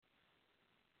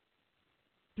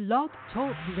Blog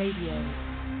Talk Radio.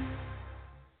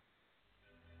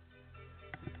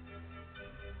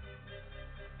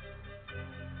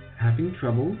 Having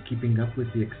trouble keeping up with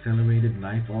the accelerated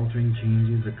life-altering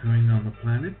changes occurring on the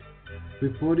planet?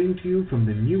 Reporting to you from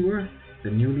the new Earth, the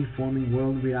newly forming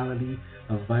world reality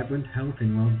of vibrant health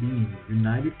and well-being,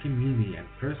 united community, and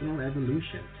personal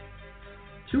evolution.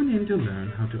 Tune in to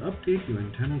learn how to update your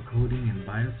internal coding and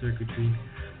biocircuitry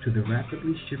to the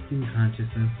rapidly shifting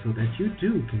consciousness so that you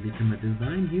too can become a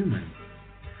divine human.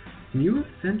 New Earth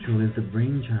Central is the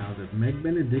brainchild of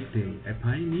Benedicte, a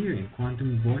pioneer in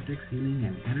quantum vortex healing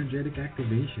and energetic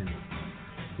activation.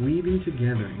 Weaving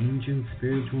together ancient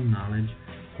spiritual knowledge,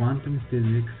 quantum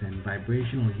physics, and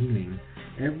vibrational healing,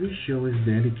 every show is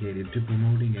dedicated to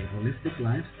promoting a holistic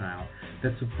lifestyle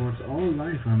that supports all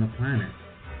life on the planet.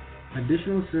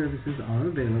 Additional services are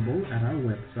available at our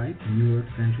website,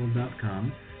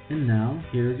 newearthcentral.com. And now,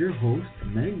 here is your host,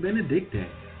 Benedicte.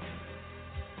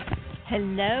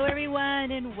 Hello,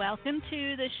 everyone, and welcome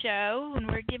to the show. And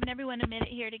we're giving everyone a minute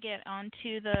here to get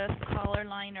onto the caller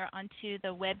line or onto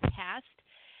the webcast.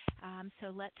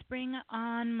 So let's bring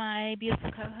on my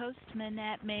beautiful co-host,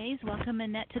 Manette Mays. Welcome,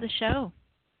 Manette, to the show.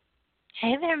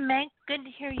 Hey there, Meg. Good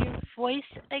to hear your voice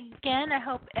again. I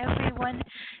hope everyone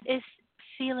is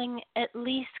feeling at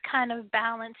least kind of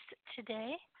balanced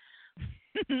today.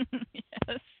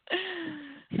 Yes.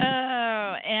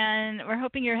 Oh, and we're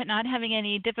hoping you're not having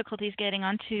any difficulties getting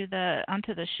onto the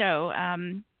show.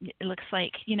 It looks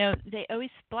like,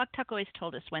 Blog Talk always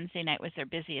told us Wednesday night was their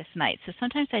busiest night. So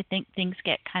sometimes I think things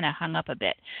get kind of hung up a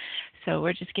bit. So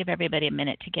we'll just give everybody a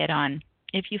minute to get on.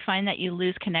 If you find that you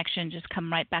lose connection, just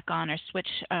come right back on or switch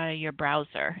your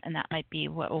browser, and that might be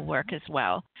what will work as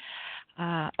well.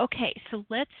 Okay, so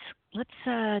let's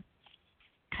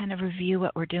kind of review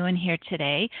what we're doing here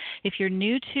today. If you're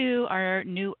new to our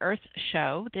New Earth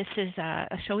show, this is a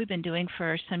show we've been doing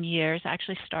for some years. I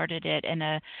actually started it in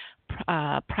a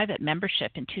private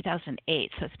membership in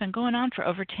 2008. So it's been going on for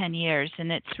over 10 years,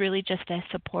 and it's really just to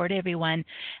support everyone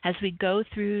as we go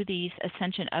through these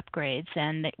Ascension upgrades,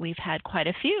 and we've had quite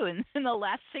a few in the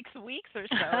last 6 weeks or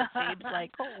so. It seems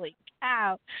like, holy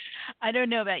cow. I don't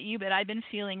know about you, but I've been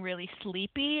feeling really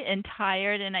sleepy and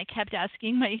tired, and I kept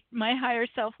asking my higher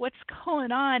self, what's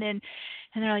going on? And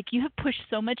they're like, you have pushed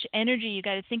so much energy. You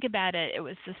got to think about it. It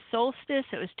was the solstice,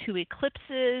 it was 2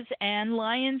 eclipses, and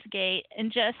Lionsgate in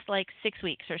just like 6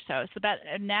 weeks or so. So about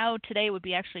now, today would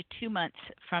be actually 2 months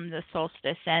from the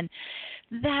solstice, and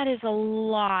that is a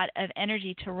lot of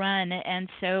energy to run. And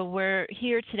so we're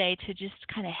here today to just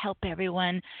kind of help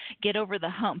everyone get over the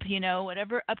hump.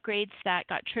 Whatever upgrades that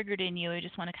got triggered in you, we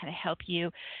just want to kind of help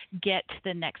you get to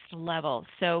the next level.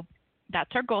 So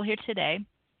that's our goal here today.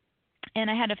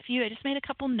 And I just made a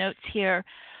couple notes here,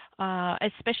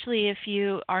 especially if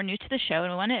you are new to the show,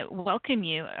 and I want to welcome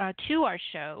you to our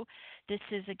show. This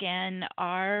is, again,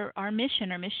 our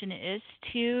mission. Our mission is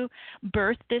to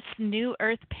birth this new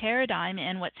Earth paradigm,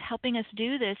 and what's helping us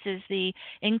do this is the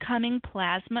incoming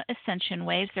plasma ascension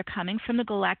waves. They're coming from the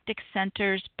galactic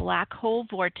center's black hole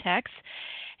vortex.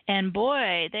 And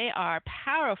boy, they are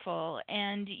powerful,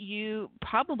 and you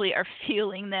probably are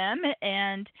feeling them,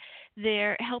 and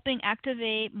they're helping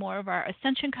activate more of our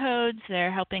ascension codes.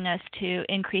 They're helping us to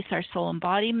increase our soul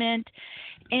embodiment.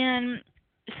 And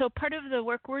so part of the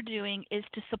work we're doing is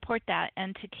to support that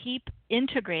and to keep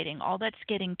integrating all that's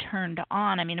getting turned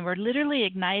on. I mean, we're literally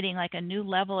igniting like a new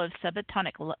level of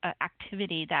subatomic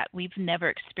activity that we've never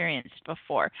experienced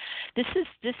before. This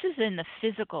is in the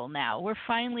physical now. We're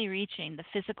finally reaching the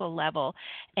physical level,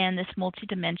 and this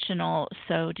multidimensional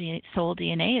soul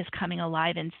DNA is coming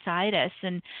alive inside us.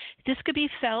 And this could be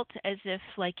felt as if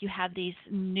like you have these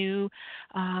new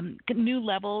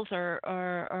levels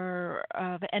or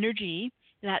of energy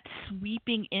that's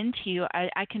sweeping into you.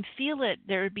 I can feel it.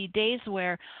 There would be days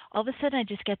where all of a sudden I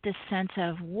just get this sense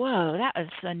of, whoa, that was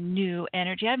a new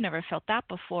energy. I've never felt that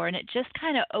before. And it just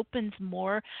kind of opens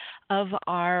more of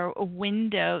our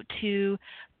window to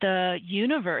the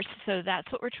universe. So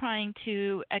that's what we're trying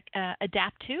to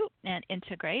adapt to and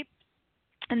integrate.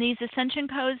 And these ascension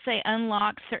codes, they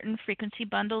unlock certain frequency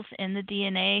bundles in the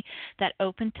DNA that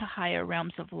open to higher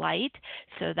realms of light.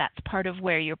 So that's part of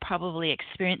where you're probably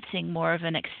experiencing more of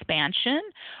an expansion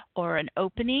or an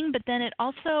opening. But then it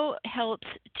also helps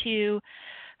to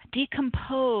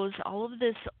decompose all of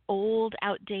this old,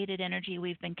 outdated energy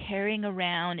we've been carrying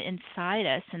around inside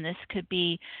us. And this could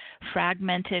be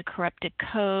fragmented, corrupted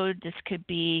code. This could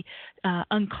be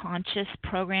unconscious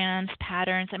programs,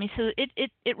 patterns. I mean, so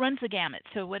it runs the gamut.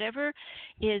 So whatever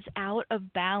is out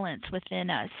of balance within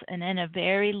us and in a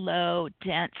very low,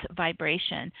 dense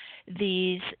vibration,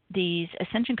 these these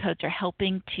ascension codes are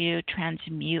helping to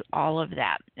transmute all of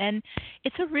that. And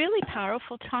it's a really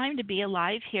powerful time to be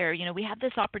alive here. We have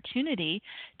this opportunity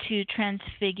to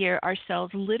transfigure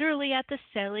ourselves literally at the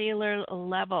cellular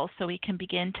level so we can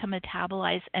begin to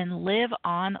metabolize and live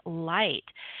on light.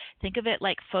 Think of it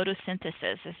like photosynthesis.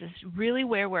 This is really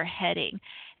where we're heading.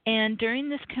 And during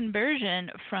this conversion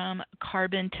from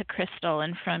carbon to crystal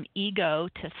and from ego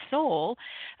to soul,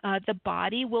 the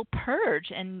body will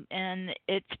purge, and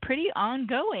it's pretty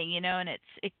ongoing, and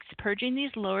it's purging these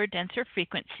lower, denser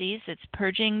frequencies. It's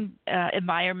purging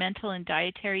environmental and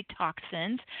dietary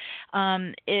toxins.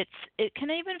 It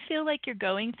can even feel like you're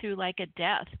going through like a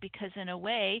death, because in a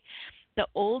way, the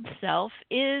old self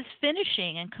is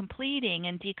finishing and completing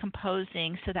and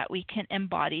decomposing so that we can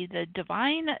embody the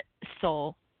divine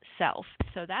soul self.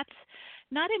 So that's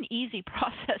not an easy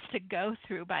process to go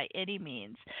through by any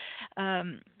means.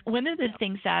 One of the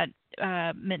things that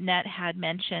Manette had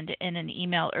mentioned in an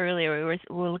email earlier, we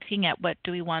were looking at what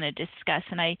do we want to discuss,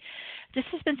 and this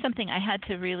has been something I had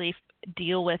to really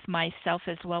deal with myself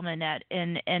as well, Manette,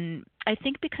 and I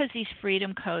think because these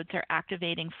freedom codes are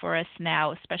activating for us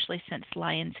now, especially since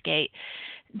Lionsgate,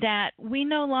 that we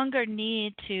no longer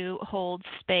need to hold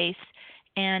space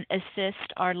and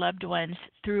assist our loved ones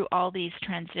through all these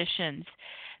transitions.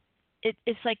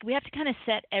 It's like we have to kind of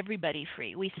set everybody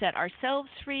free. We set ourselves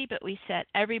free, but we set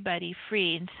everybody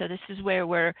free. And so this is where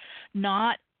we're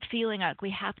not feeling like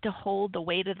we have to hold the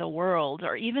weight of the world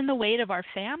or even the weight of our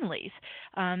families,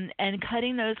 and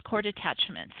cutting those cord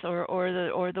attachments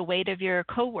or the weight of your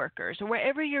coworkers or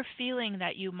wherever you're feeling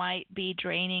that you might be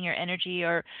draining your energy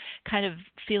or kind of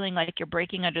feeling like you're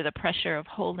breaking under the pressure of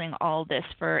holding all this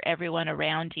for everyone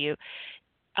around you.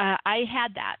 I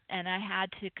had that, and I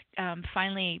had to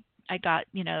finally. I got,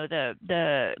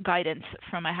 the guidance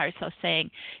from my higher self saying,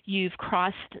 you've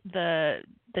crossed the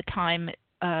time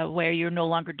where you're no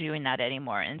longer doing that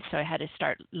anymore. And so I had to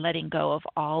start letting go of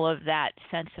all of that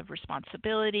sense of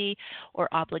responsibility or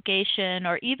obligation,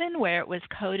 or even where it was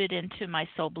coded into my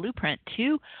soul blueprint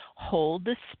to hold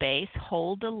the space,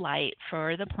 hold the light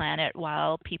for the planet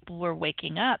while people were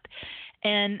waking up.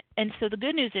 And so the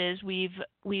good news is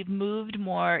we've moved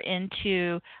more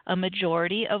into a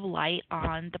majority of light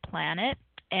on the planet,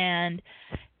 and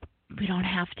we don't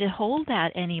have to hold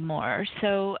that anymore.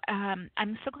 So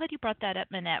I'm so glad you brought that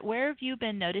up, Manette. Where have you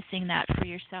been noticing that for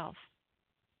yourself?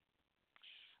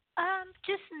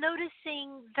 Just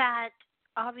noticing that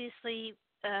obviously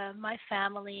my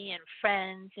family and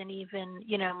friends and even,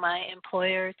 my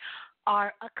employers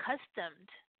are accustomed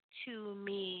to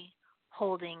me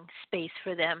holding space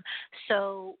for them.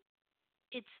 So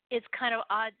it's kind of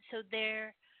odd. So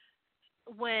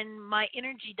when my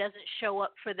energy doesn't show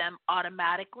up for them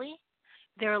automatically,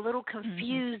 they're a little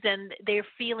confused, and they're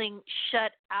feeling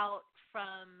shut out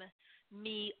from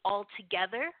me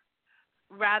altogether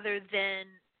rather than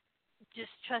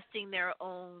just trusting their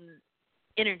own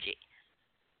energy.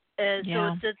 So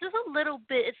it's just a little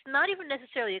bit, it's not even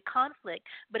necessarily a conflict,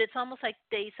 but it's almost like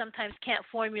they sometimes can't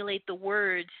formulate the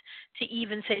words to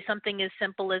even say something as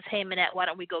simple as, hey, Manette, why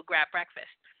don't we go grab breakfast?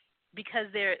 Because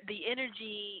the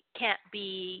energy can't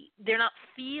be, they're not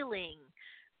feeling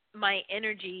my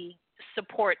energy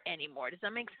support anymore. Does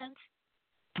that make sense?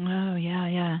 Oh,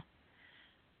 yeah.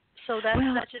 So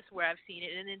that's just where I've seen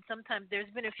it. And then sometimes there's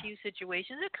been a few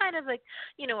situations, they're kind of like,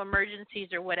 emergencies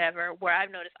or whatever, where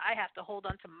I've noticed I have to hold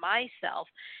on to myself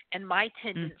and my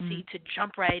tendency to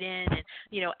jump right in and,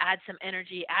 add some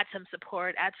energy, add some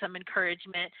support, add some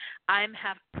encouragement. I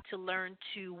have to learn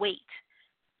to wait.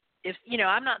 If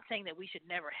I'm not saying that we should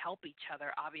never help each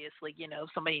other, obviously, if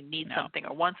somebody needs something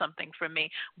or wants something from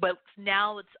me, but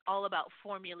now it's all about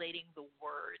formulating the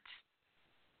words.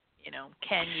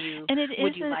 Can you,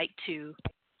 would you like to?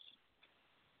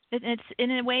 It's in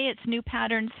a way, it's new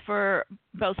patterns for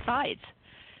both sides.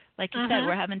 Like you said,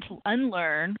 we're having to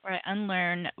unlearn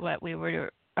what we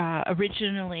were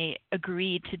originally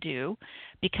agreed to do,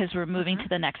 because we're moving to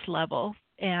the next level.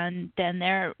 And then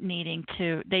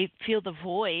they feel the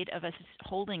void of us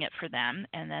holding it for them,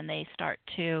 and then they start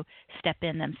to step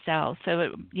in themselves. So,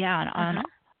 on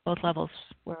both levels,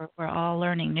 we're all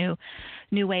learning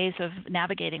new ways of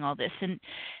navigating all this. And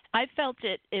I felt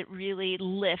it really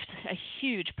lift a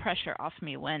huge pressure off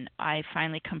me when I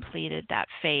finally completed that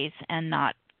phase and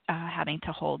not having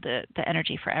to hold the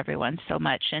energy for everyone so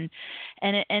much,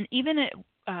 and even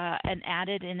and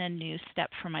added in a new step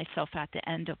for myself at the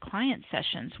end of client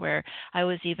sessions, where I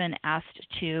was even asked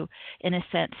to, in a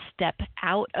sense, step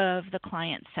out of the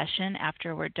client session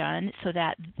after we're done, so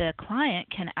that the client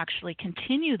can actually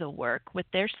continue the work with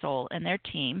their soul and their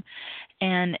team.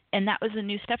 And that was a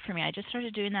new step for me. I just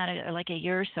started doing that like a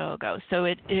year or so ago. So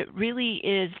it really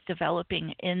is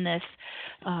developing in this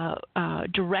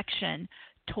direction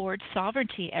towards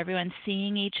sovereignty, everyone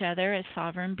seeing each other as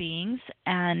sovereign beings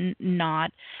and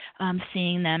not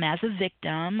seeing them as a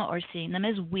victim or seeing them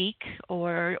as weak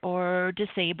or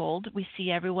disabled. We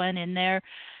see everyone in their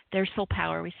soul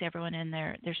power. We see everyone in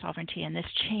their sovereignty, and this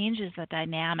changes the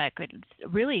dynamic. It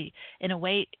really, in a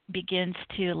way, begins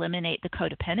to eliminate the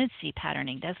codependency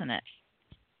patterning, doesn't it?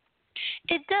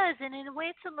 It does, and in a way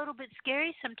it's a little bit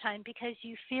scary sometimes, because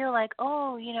you feel like,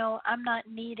 oh, I'm not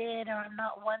needed, or I'm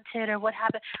not wanted, or what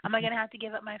happened? Am I going to have to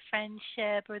give up my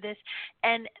friendship or this?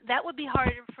 And that would be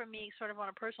harder for me sort of on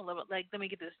a personal level. Like, let me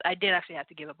get this. I did actually have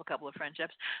to give up a couple of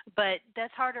friendships, but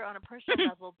that's harder on a personal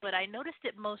level. But I noticed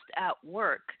it most at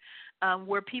work,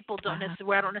 where people don't necessarily,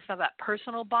 where I don't necessarily have that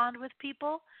personal bond with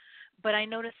people, but I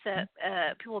noticed that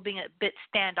people being a bit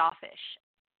standoffish.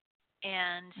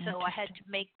 And so I had to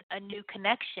make a new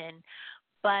connection,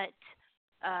 but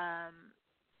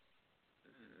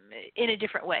in a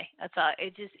different way. That's all.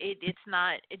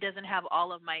 It doesn't have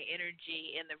all of my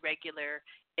energy in the regular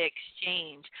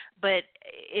exchange. But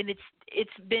it's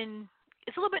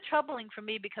a little bit troubling for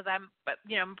me, because I'm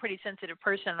a pretty sensitive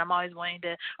person, and I'm always wanting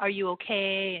to, are you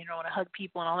okay? And I want to hug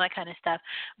people and all that kind of stuff.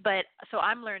 But so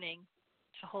I'm learning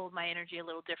to hold my energy a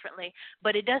little differently.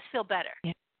 But it does feel better.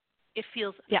 Yeah. It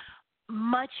feels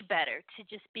much better to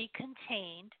just be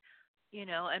contained,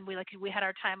 and we had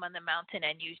our time on the mountain,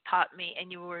 and you taught me, and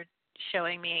you were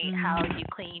showing me how you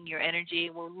clean your energy.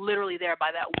 We're literally there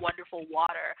by that wonderful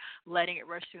water, letting it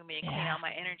rush through me and clean out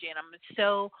my energy, and I'm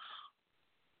so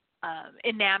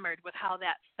enamored with how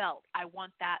that felt. I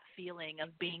want that feeling of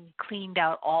being cleaned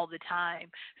out all the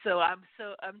time. So I'm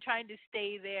trying to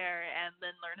stay there and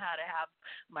then learn how to have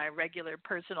my regular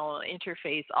personal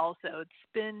interface also. It's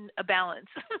been a balance.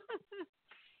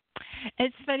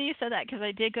 It's funny you said that, because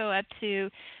I did go up to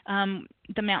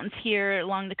the mountains here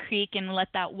along the creek and let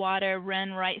that water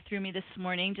run right through me this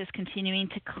morning, just continuing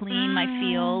to clean my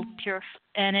field.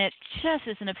 And it just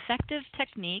is an effective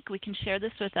technique. We can share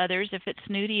this with others if it's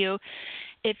new to you.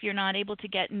 If you're not able to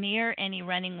get near any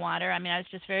running water, I mean, I was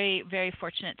just very, very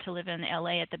fortunate to live in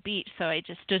LA at the beach, so I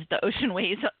just stood at the ocean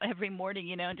waves every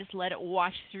morning, and just let it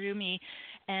wash through me.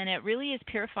 And it really is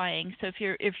purifying. So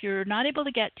if you're not able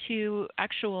to get to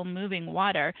actual moving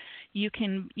water, you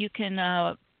can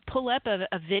pull up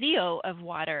a video of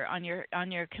water on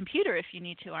your computer if you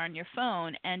need to, or on your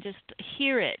phone, and just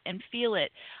hear it and feel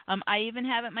it. I even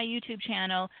have at my YouTube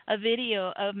channel a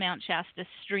video of Mount Shasta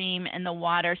stream and the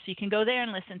water, so you can go there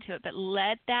and listen to it. But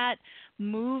let that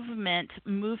movement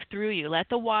move through you. Let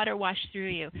the water wash through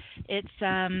you. It's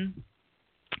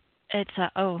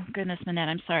oh goodness, Manette,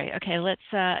 I'm sorry. Okay, let's.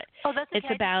 Oh, that's okay. It's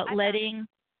about letting.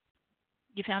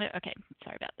 You found it? Okay,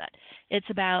 sorry about that. It's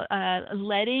about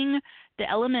letting the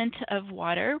element of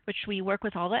water, which we work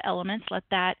with all the elements, let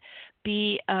that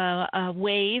be a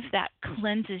wave that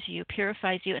cleanses you,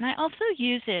 purifies you. And I also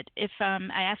use it if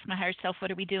I ask my higher self, what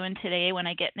are we doing today when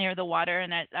I get near the water?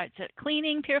 And it's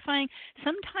cleaning, purifying.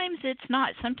 Sometimes it's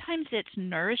not. Sometimes it's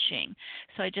nourishing.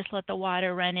 So I just let the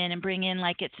water run in and bring in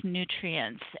like its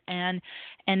nutrients and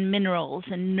minerals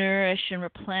and nourish and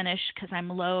replenish, because I'm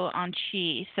low on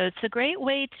chi. So it's a great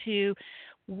way to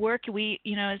work.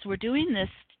 As we're doing this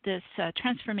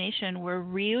transformation, we're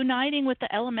reuniting with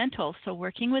the elementals, so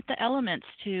working with the elements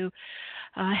to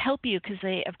help you, because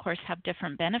they of course have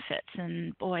different benefits,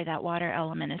 and boy, that water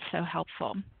element is so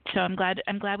helpful. So I'm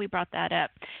glad we brought that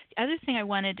up. The other thing I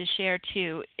wanted to share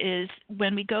too is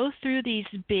when we go through these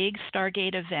big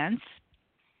Stargate events,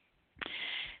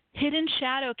 hidden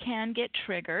shadow can get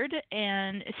triggered,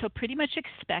 and so pretty much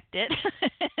expect it.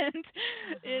 And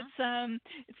it's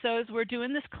so as we're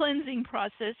doing this cleansing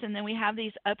process, and then we have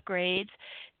these upgrades.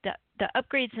 The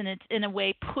upgrades in a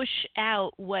way push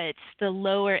out what's the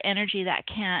lower energy that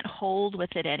can't hold with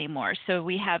it anymore. So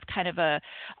we have kind of a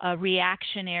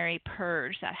reactionary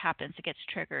purge that happens. It gets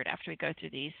triggered after we go through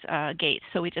these gates.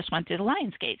 So we just went through the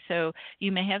Lion's Gate. So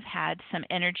you may have had some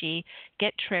energy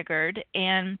get triggered,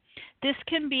 and this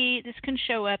can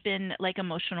show up in like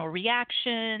emotional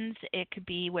reactions. It could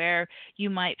be where you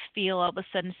might feel all of a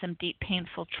sudden some deep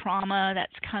painful trauma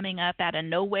that's coming up out of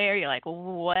nowhere. You're like,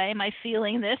 why am I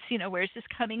feeling this? Where's this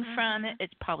coming from?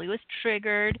 It probably was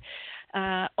triggered.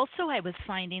 Also, I was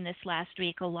finding this last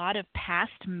week a lot of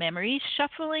past memories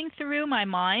shuffling through my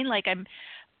mind. Like I'm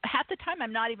half the time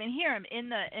I'm not even here. I'm in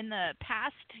the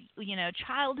past,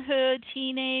 childhood,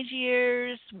 teenage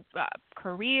years,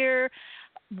 career,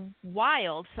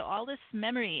 wild. So all this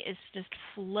memory is just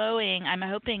flowing. I'm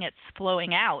hoping it's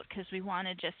flowing out because we want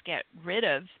to just get rid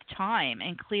of time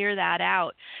and clear that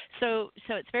out. So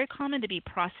it's very common to be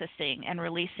processing and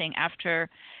releasing after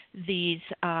these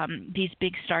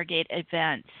big Stargate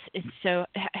events. And so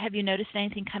have you noticed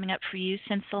anything coming up for you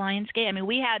since the Lionsgate? I mean,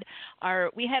 we had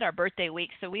our birthday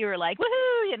week, so we were like,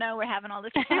 woohoo, we're having all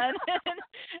this fun.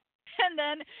 And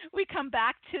then we come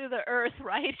back to the earth,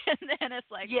 right? And then it's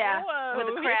like, whoa.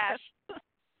 With a crash.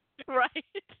 Right.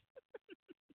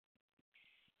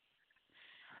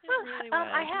 Really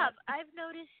I have. I've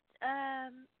noticed,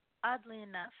 oddly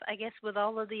enough, I guess with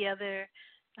all of the other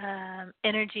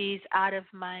energies out of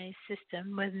my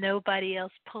system, with nobody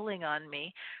else pulling on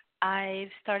me, I've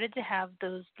started to have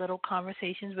those little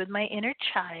conversations with my inner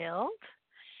child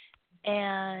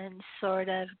and sort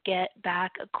of get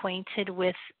back acquainted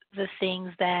with the things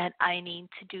that I need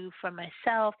to do for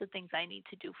myself, the things I need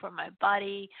to do for my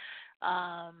body,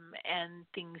 and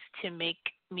things to make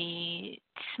me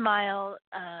smile,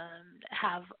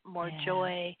 have more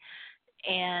joy.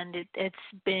 And it's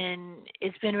been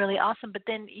really awesome. But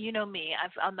then me,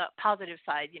 I've on the positive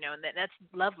side, and that's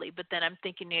lovely. But then I'm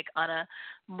thinking on a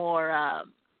more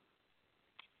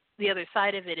the other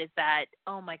side of it is that,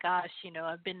 oh my gosh,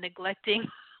 I've been neglecting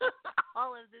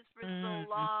all of this for so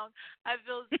long. I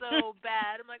feel so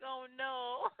bad. I'm like, oh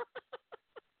no.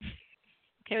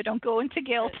 Okay, don't go into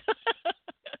guilt.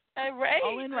 Right.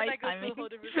 All in right timing.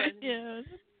 Yes.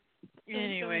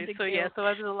 Anyway, so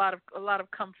there's a lot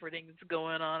of comforting that's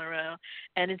going on around,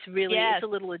 and it's really it's a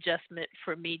little adjustment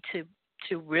for me to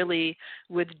really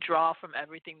withdraw from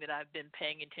everything that I've been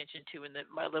paying attention to in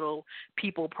my little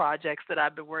people projects that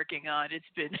I've been working on.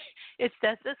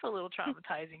 That's a little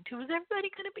traumatizing too. Is everybody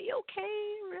going to be okay?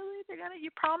 Really? You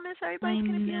promise everybody's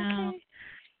going to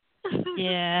be okay?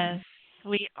 Yes.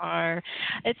 We are.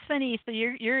 It's funny. So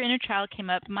your inner child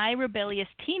came up. My rebellious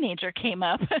teenager came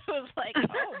up. It was like,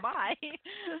 oh my,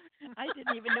 I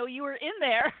didn't even know you were in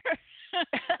there.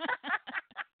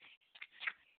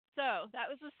 So that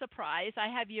was a surprise. I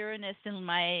have Uranus in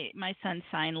my sun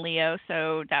sign Leo,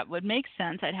 so that would make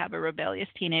sense. I'd have a rebellious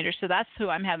teenager, so that's who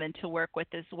I'm having to work with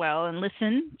as well. And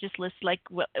listen, like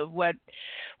what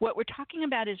we're talking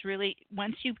about is really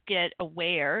once you get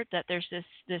aware that there's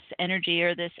this energy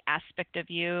or this aspect of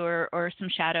you or some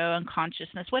shadow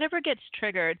unconsciousness, whatever gets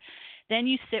triggered, then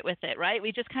you sit with it, right?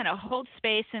 We just kind of hold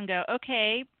space and go,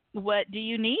 okay, what do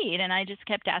you need? And I just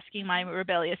kept asking my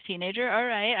rebellious teenager, all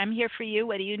right, I'm here for you.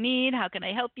 What do you need? How can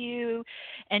I help you?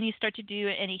 And you start to do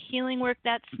any healing work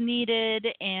that's needed.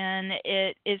 And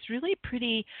it is really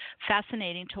pretty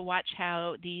fascinating to watch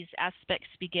how these aspects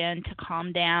begin to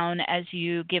calm down as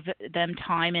you give them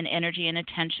time and energy and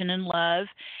attention and love.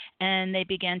 And they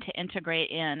begin to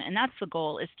integrate in. And that's the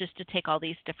goal, is just to take all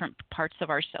these different parts of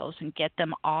ourselves and get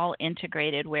them all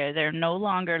integrated where they're no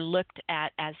longer looked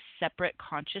at as separate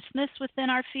consciousness within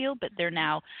our field, but they're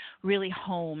now really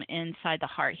home inside the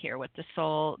heart here with the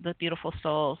soul, the beautiful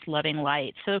soul's loving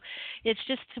light. So it's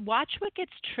just to watch what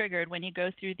gets triggered when you go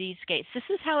through these gates. This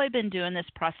is how I've been doing this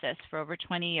process for over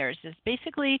 20 years, is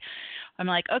basically I'm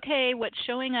like, okay, what's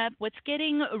showing up, what's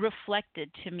getting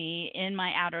reflected to me in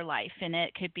my outer life? And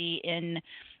it could be in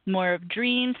more of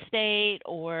dream state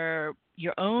or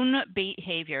your own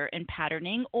behavior and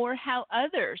patterning or how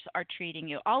others are treating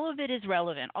you. All of it is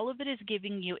relevant. All of it is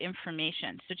giving you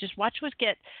information. So just watch what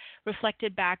gets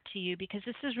reflected back to you, because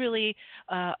this is really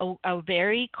a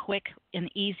very quick and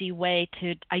easy way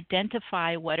to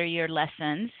identify what are your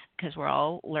lessons, because we're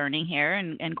all learning here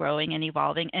and growing and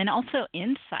evolving, and also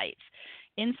insights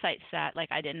that, like,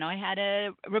 I didn't know I had a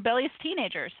rebellious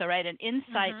teenager. So, right, an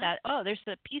insight that, oh, there's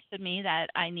a piece of me that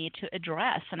I need to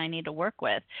address and I need to work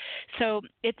with. So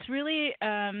it's really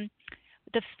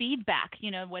the feedback,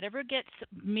 whatever gets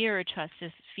mirrored to us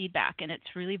is feedback, and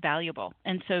it's really valuable.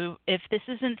 And so if this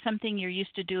isn't something you're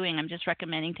used to doing, I'm just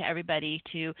recommending to everybody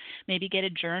to maybe get a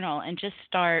journal and just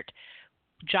start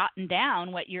jotting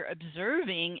down what you're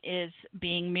observing is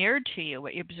being mirrored to you.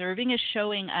 What you're observing is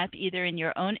showing up either in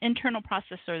your own internal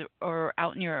process or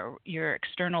out in your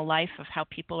external life of how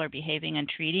people are behaving and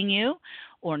treating you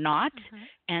or not.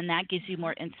 And that gives you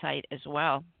more insight as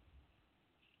well.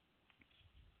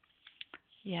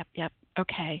 Yep.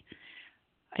 Okay.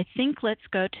 I think let's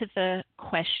go to the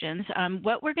questions.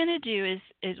 What we're going to do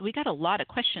is we got a lot of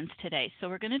questions today, so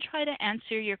we're going to try to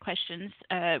answer your questions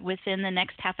within the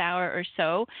next half hour or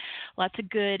so. Lots of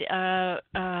good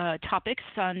topics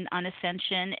on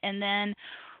Ascension, and then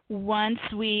once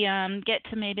we get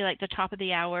to maybe like the top of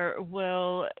the hour,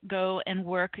 we'll go and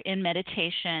work in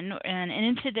meditation. And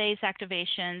in today's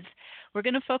activations, we're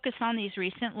going to focus on these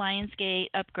recent Lionsgate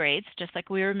upgrades, just like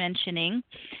we were mentioning.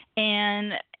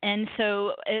 And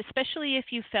so especially if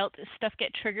you felt stuff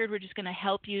get triggered, we're just going to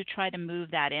help you try to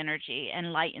move that energy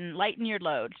and lighten your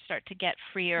load, start to get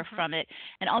freer from it.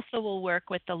 And also we'll work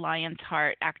with the Lion's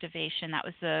Heart activation. That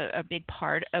was a big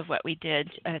part of what we did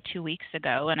 2 weeks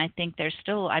ago. And I think there's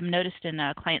still, I've noticed in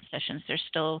client sessions, there's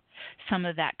still some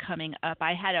of that coming up.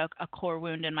 I had a core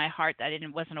wound in my heart that I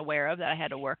wasn't aware of that I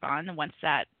had to work on once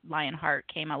that Lion Heart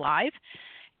came alive.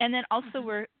 And then also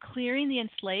we're clearing the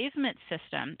enslavement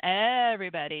system.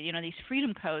 Everybody, these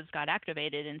freedom codes got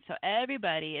activated, and so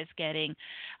everybody is getting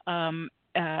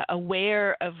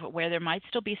aware of where there might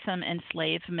still be some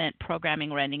enslavement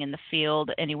programming running in the field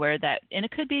anywhere that, and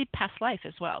it could be past life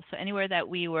as well. So anywhere that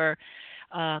we were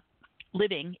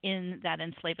living in that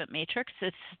enslavement matrix,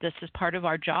 this is part of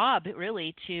our job,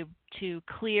 really, to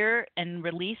clear and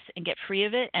release and get free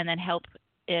of it, and then help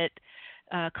it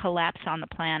collapse on the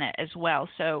planet as well.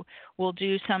 So we'll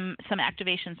do some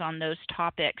activations on those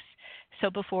topics. So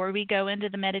before we go into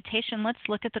the meditation, let's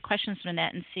look at the questions,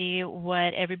 Manette, and see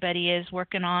what everybody is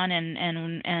working on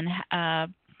and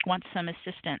wants some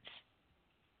assistance.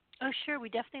 Oh, sure. We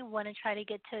definitely want to try to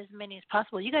get to as many as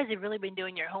possible. You guys have really been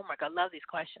doing your homework. I love these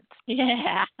questions.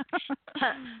 Yeah.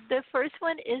 The first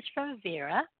one is from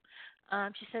Vera.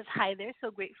 She says, hi there.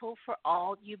 So grateful for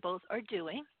all you both are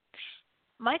doing.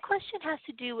 My question has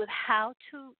to do with how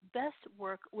to best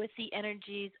work with the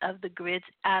energies of the grids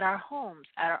at our homes,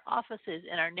 at our offices,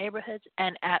 in our neighborhoods,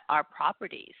 and at our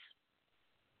properties.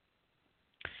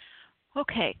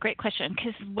 Okay, great question.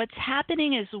 Because what's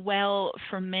happening as well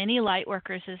for many light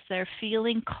workers is they're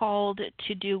feeling called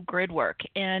to do grid work.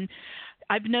 And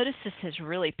I've noticed this has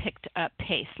really picked up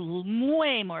pace.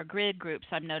 Way more grid groups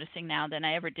I'm noticing now than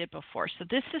I ever did before. So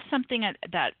this is something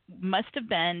that must have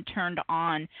been turned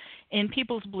on in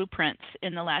people's blueprints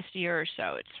in the last year or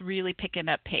so. It's really picking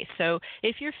up pace. So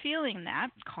if you're feeling that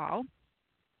call,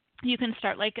 you can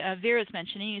start, like Vera's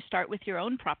mentioning, you start with your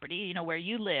own property, where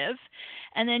you live,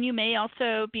 and then you may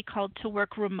also be called to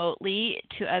work remotely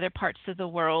to other parts of the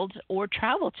world or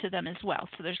travel to them as well.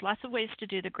 So there's lots of ways to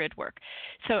do the grid work.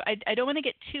 So I don't want to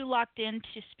get too locked into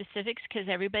specifics because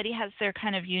everybody has their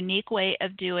kind of unique way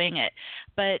of doing it.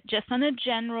 But just on a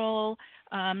general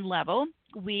level,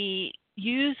 we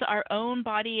use our own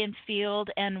body and field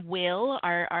and will,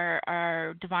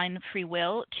 our divine free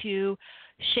will, to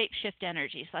shape-shift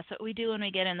energies. That's what we do when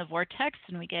we get in the vortex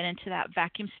and we get into that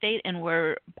vacuum state, and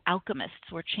we're alchemists.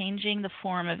 We're changing the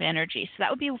form of energy. So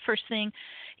that would be the first thing,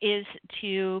 is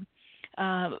to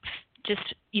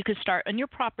you could start on your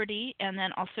property, and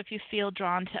then also if you feel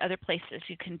drawn to other places,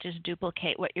 you can just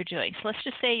duplicate what you're doing. So let's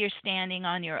just say you're standing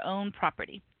on your own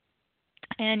property,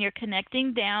 and you're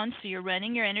connecting down, so you're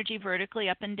running your energy vertically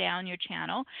up and down your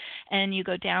channel, and you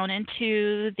go down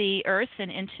into the earth and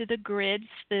into the grids.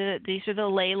 These are the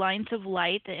ley lines of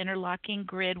light, the interlocking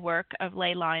grid work of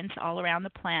ley lines all around the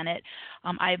planet.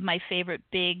 I have my favorite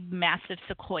big, massive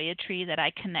sequoia tree that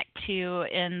I connect to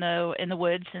in the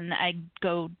woods, and I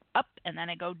go up and then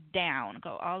I go down,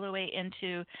 go all the way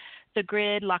into the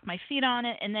grid, lock my feet on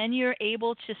it, and then you're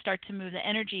able to start to move the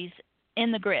energies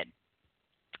in the grid.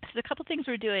 So a couple things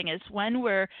we're doing is, one,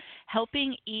 we're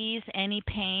helping ease any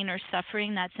pain or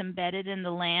suffering that's embedded in the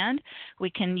land.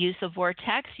 We can use the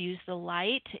vortex, use the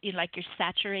light, like you're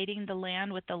saturating the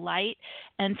land with the light,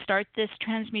 and start this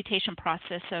transmutation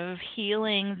process of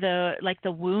healing the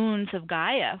wounds of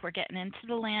Gaia. We're getting into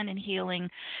the land and healing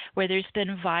where there's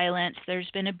been violence,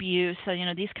 there's been abuse. So,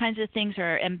 these kinds of things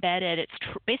are embedded. It's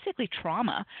basically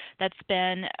trauma that's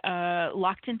been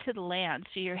locked into the land.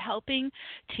 So you're helping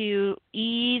to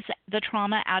ease the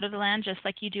trauma out of the land, just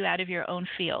like you do out of your own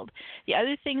field. The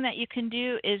other thing that you can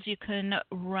do is you can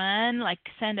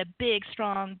send a big,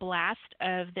 strong blast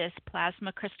of this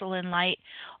plasma crystalline light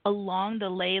along the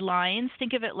ley lines.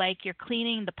 Think of it like you're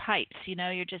cleaning the pipes.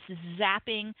 You're just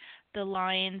zapping the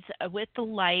lines with the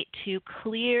light to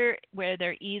clear where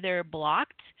they're either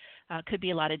blocked. Could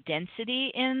be a lot of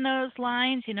density in those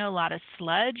lines, a lot of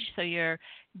sludge. So you're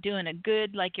doing a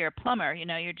good, like you're a plumber,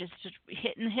 you're just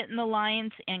hitting the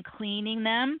lines and cleaning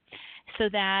them so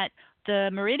that the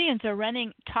meridians are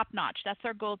running top notch. That's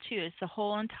our goal too. Is the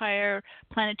whole entire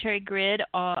planetary grid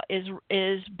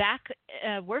is back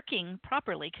working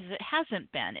properly, because it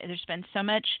hasn't been. There's been so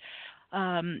much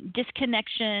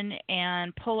disconnection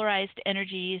and polarized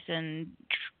energies and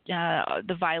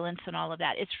the violence and all of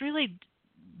that. It's really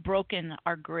broken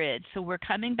our grid. So we're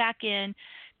coming back in,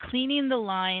 cleaning the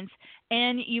lines,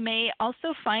 and you may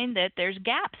also find that there's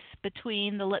gaps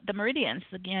between the meridians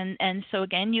again. And so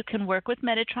again, you can work with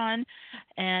Metatron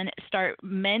and start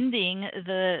mending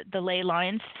the ley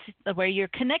lines where you're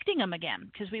connecting them again,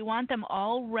 because we want them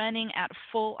all running at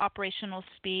full operational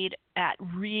speed at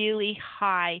really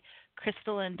high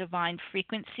crystalline divine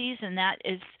frequencies, and that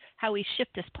is how we shift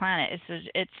this planet.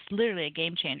 It's literally a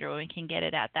game changer when we can get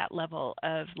it at that level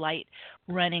of light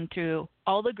running through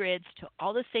all the grids to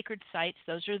all the sacred sites.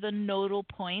 Those are the nodal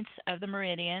points of the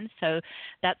meridians. So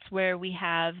that's where we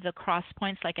have the cross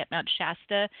points, like at Mount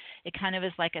Shasta. It kind of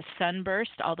is like a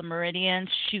sunburst. All the meridians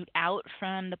shoot out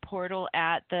from the portal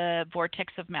at the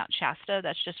vortex of Mount Shasta.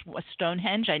 That's just a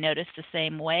Stonehenge. I noticed the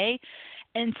same way.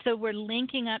 And so we're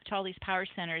linking up to all these power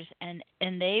centers, and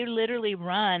they literally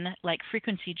run like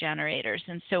frequency generators.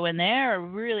 And so when they're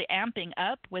really amping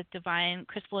up with divine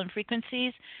crystalline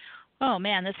frequencies, oh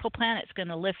man, this whole planet's going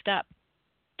to lift up.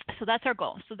 So that's our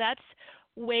goal. So that's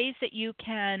ways that you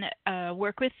can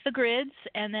work with the grids.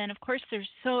 And then, of course, there's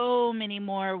so many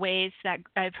more ways that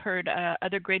I've heard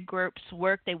other grid groups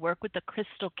work. They work with the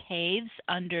crystal caves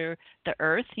under the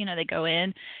earth. You know, they go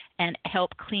in and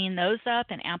help clean those up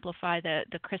and amplify the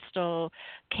crystal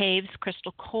caves,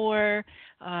 crystal core,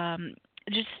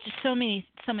 just so many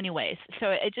ways. So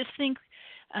I just think,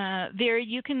 Vera,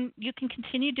 you can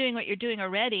continue doing what you're doing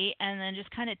already, and then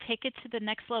just kind of take it to the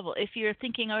next level. If you're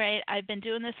thinking, all right, I've been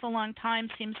doing this a long time,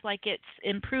 seems like it's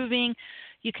improving,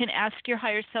 you can ask your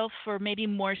higher self for maybe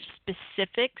more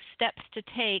specific steps to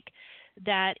take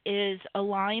that is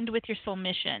aligned with your soul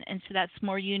mission, and so that's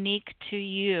more unique to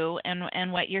you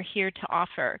and what you're here to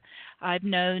offer. I've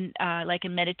known, like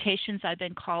in meditations, I've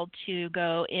been called to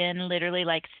go in literally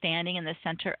like standing in the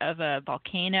center of a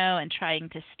volcano and trying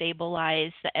to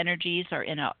stabilize the energies, or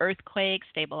in an earthquake,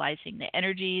 stabilizing the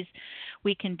energies.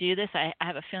 We can do this. I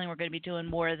have a feeling we're going to be doing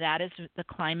more of that as the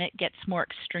climate gets more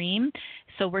extreme.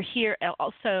 So we're here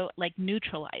also like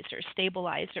neutralizers,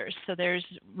 stabilizers. So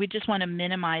we just want to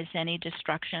minimize any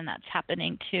destruction that's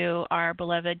happening to our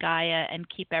beloved Gaia and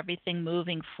keep everything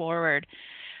moving forward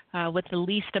with the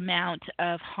least amount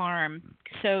of harm.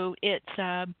 So it's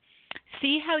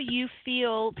see how you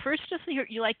feel. First, just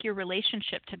you like your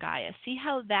relationship to Gaia. See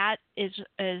how that is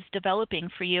developing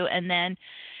for you, and then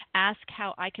ask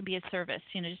how I can be of service.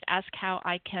 You know, just ask how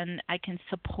I can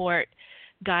support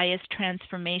Gaia's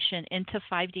transformation into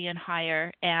 5D and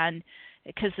higher, and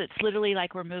because it's literally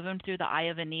like we're moving through the eye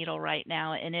of a needle right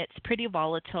now, and it's pretty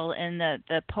volatile, and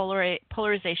the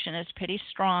polarization is pretty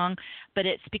strong, but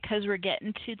it's because we're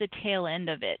getting to the tail end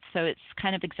of it, so it's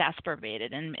kind of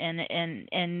exacerbated,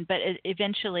 but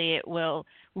eventually it will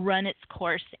run its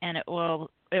course, and it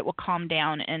will calm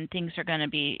down, and things are going to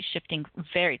be shifting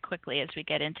very quickly as we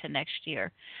get into next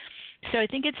year. So I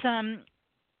think it's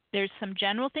there's some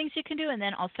general things you can do, and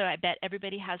then also I bet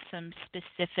everybody has some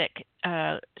specific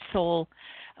soul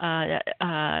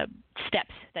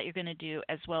steps that you're going to do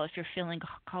as well if you're feeling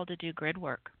called to do grid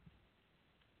work.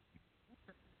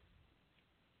 I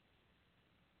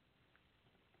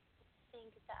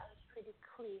think that was pretty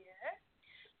clear.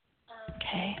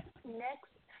 Okay. Next,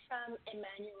 from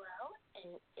Emmanuel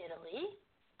in Italy,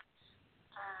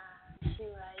 she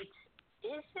writes,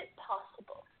 is it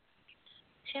possible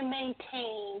to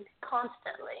maintain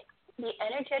constantly the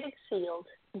energetic field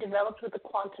developed with the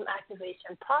quantum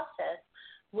activation process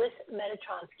with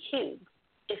Metatron's cube?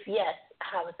 If yes,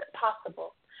 how is it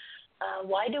possible?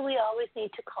 Why do we always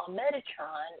need to call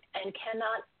Metatron and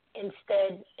cannot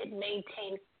instead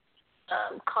maintain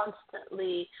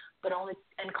constantly, but only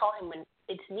and call him when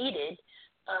it's needed?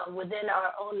 Within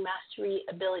our own mastery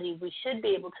ability, we should be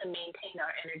able to maintain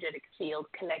our energetic field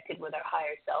connected with our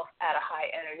higher self at a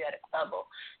high energetic level.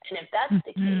 And if that's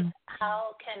the case,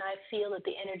 how can I feel that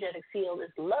the energetic field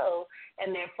is low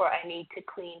and therefore I need to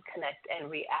clean, connect,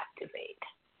 and reactivate?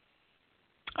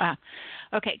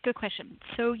 Okay, good question.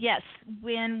 So yes,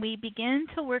 when we begin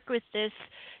to work with this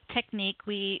technique,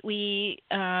 we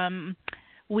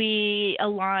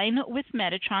align with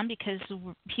Metatron because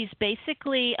he's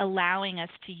basically allowing us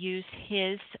to use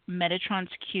his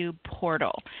Metatron's Cube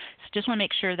portal. So just want to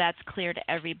make sure that's clear to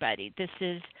everybody. This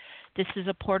is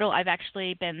a portal. I've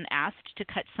actually been asked to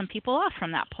cut some people off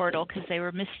from that portal because they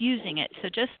were misusing it. So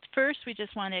just first, we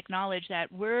just want to acknowledge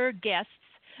that we're guests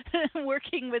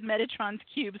working with Metatron's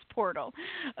Cube's portal.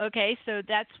 Okay, so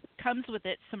that comes with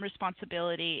it some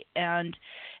responsibility, and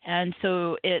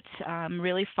so it's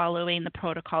really following the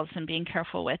protocols and being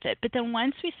careful with it. But then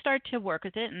once we start to work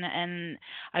with it, and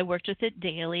I worked with it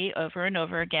daily over and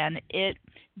over again, it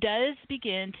does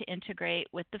begin to integrate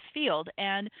with the field.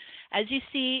 And as you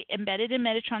see, embedded in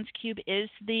Metatron's Cube is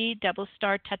the double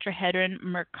star tetrahedron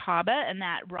Merkaba, and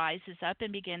that rises up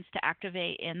and begins to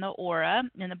activate in the aura,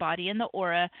 in the body, in the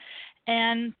aura.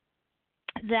 And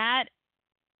that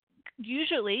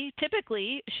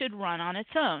typically should run on its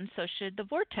own. So should the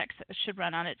vortex should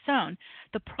run on its own.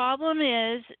 The problem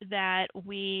is that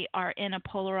we are in a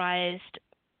polarized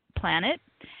planet,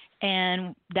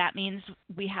 and that means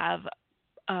we have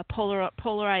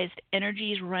polarized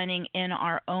energies running in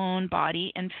our own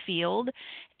body and field.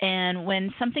 And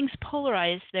when something's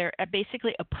polarized, they're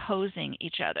basically opposing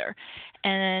each other.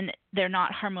 And they're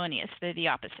not harmonious. They're the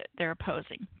opposite. They're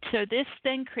opposing. So this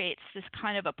then creates this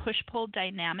kind of a push-pull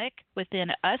dynamic within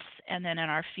us and then in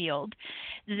our field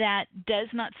that does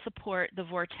not support the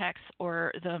vortex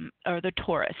or the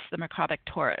torus, the Merkabic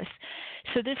torus.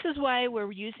 So this is why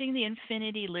we're using the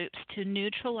infinity loops to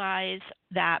neutralize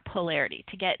that polarity,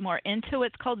 to get more into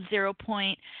what's called 0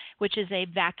 point, which is a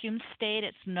vacuum state.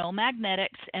 It's no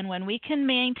magnetics. And when we can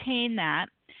maintain that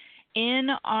in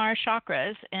our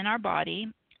chakras, in our body,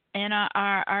 in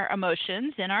our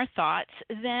emotions, in our thoughts,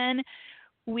 then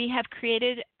we have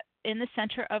created in the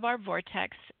center of our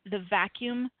vortex the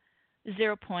vacuum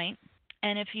 0 point.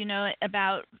 And if you know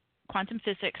about quantum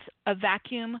physics, a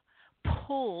vacuum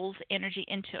pulls energy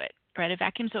into it, right? A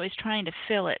vacuum's always trying to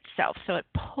fill itself, so it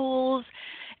pulls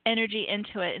energy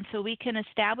into it. And so we can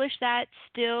establish that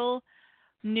still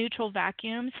neutral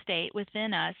vacuum state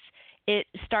within us. It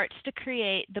starts to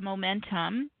create the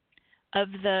momentum of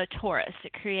the torus.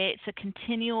 It creates a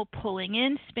continual pulling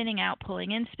in, spinning out,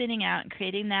 and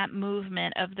creating that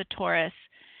movement of the torus.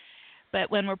 But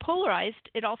when we're polarized,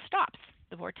 it all stops.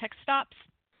 The vortex stops,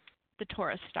 the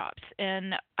torus stops.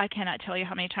 And I cannot tell you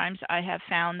how many times I have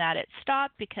found that it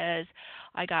stopped because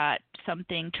I got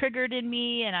something triggered in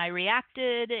me and I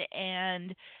reacted,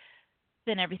 and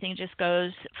then everything just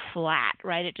goes flat,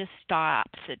 right? It just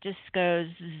stops. It just goes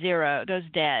zero. It goes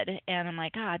dead. And I'm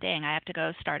like, dang, I have to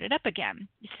go start it up again.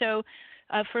 So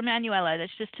for Manuela,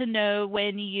 that's just to know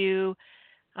when you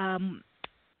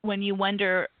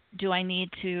wonder, do I need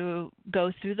to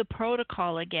go through the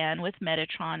protocol again with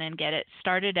Metatron and get it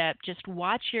started up? Just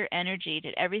watch your energy.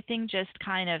 Did everything just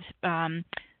kind of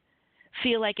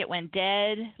feel like it went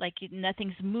dead, like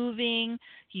nothing's moving?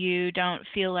 You don't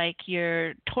feel like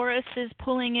your torus is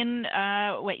pulling in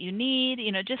what you need?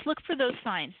 Just look for those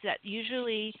signs that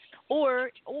usually,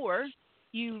 or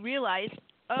you realize,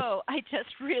 I just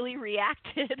really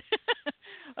reacted.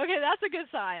 Okay, that's a good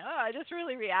sign. I just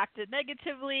really reacted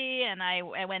negatively, and I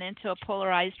went into a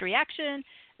polarized reaction.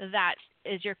 That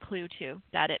is your clue to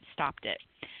that it stopped it.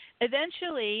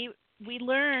 Eventually, we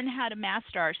learn how to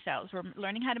master ourselves. We're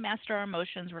learning how to master our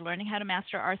emotions. We're learning how to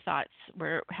master our thoughts.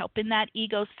 We're helping that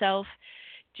ego self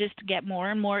just get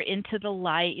more and more into the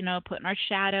light, putting our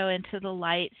shadow into the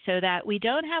light so that we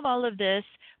don't have all of this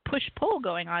push-pull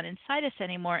going on inside us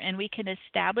anymore, and we can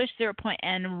establish 0 point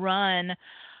and run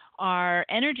our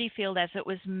energy field as it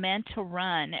was meant to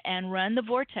run, and run the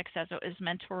vortex as it was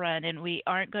meant to run, and we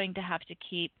aren't going to have to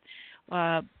keep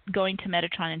going to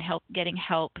Metatron and getting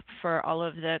help for all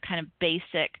of the kind of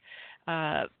basic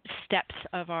steps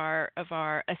of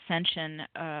our ascension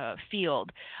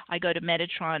field. I go to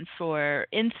Metatron for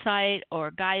insight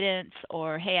or guidance,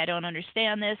 or hey, I don't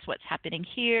understand this, what's happening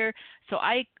here? So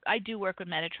I do work with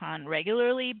Metatron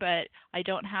regularly, but I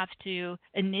don't have to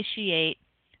initiate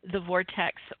the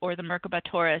vortex or the Merkaba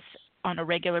torus on a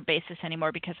regular basis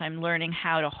anymore because I'm learning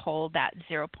how to hold that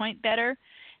 0 point better.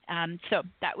 So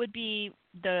that would be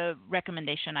the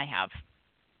recommendation I have.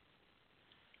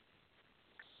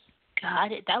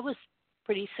 Got it. That was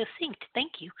pretty succinct.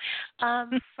 Thank you.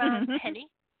 From Penny.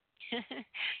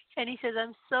 Penny says,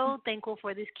 I'm so thankful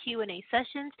for this Q&A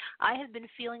sessions. I have been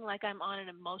feeling like I'm on an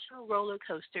emotional roller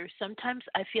coaster. Sometimes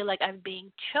I feel like I'm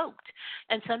being choked,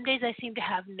 and some days I seem to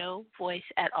have no voice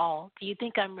at all. Do you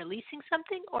think I'm releasing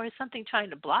something, or is something trying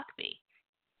to block me?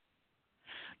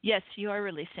 Yes, you are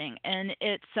releasing, and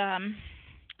it's let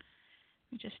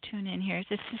me just tune in here.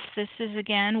 This is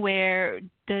again where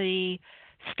the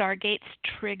stargates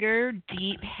trigger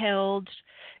deep held.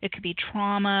 It could be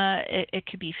trauma. It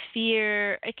could be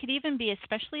fear. It could even be,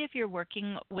 especially if you're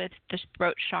working with the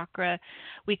throat chakra,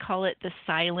 we call it the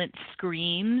silent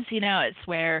screams. It's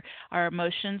where our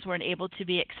emotions weren't able to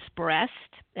be expressed,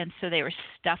 and so they were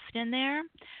stuffed in there.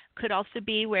 Could also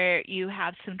be where you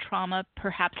have some trauma,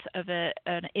 perhaps of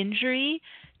an injury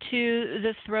to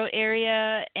the throat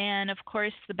area. And of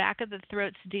course, the back of the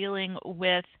throat's dealing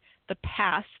with the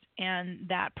past and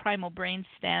that primal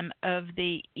brainstem of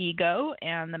the ego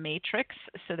and the matrix.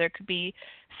 So there could be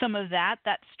some of that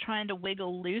that's trying to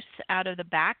wiggle loose out of the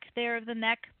back there of the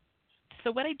neck.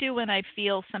 So what I do when I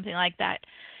feel something like that,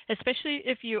 especially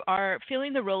if you are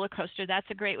feeling the roller coaster, that's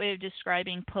a great way of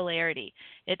describing polarity.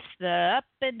 It's the up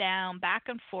and down, back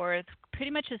and forth,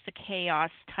 pretty much it's a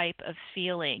chaos type of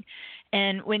feeling.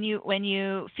 And when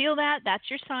you feel that, that's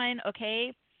your sign,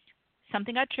 okay,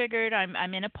 something got triggered.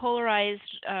 I'm in a polarized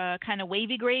kind of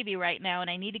wavy gravy right now,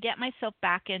 and I need to get myself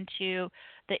back into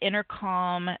the inner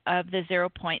calm of the 0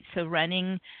 point. So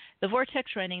running the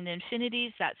vortex, running the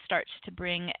infinities, that starts to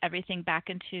bring everything back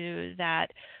into that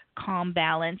calm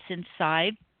balance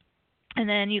inside. And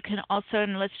then you can also,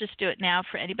 and let's just do it now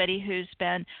for anybody who's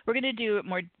been, we're going to do it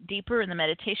more deeper in the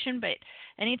meditation, but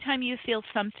anytime you feel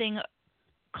something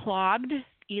clogged,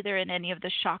 either in any of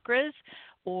the chakras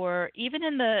or even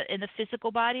in the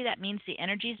physical body, that means the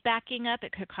energy is backing up.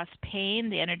 It could cause pain.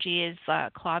 The energy is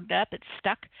clogged up. It's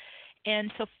stuck.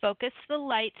 And so focus the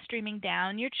light streaming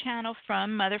down your channel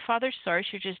from Mother, Father, Source.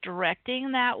 You're just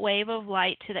directing that wave of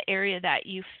light to the area that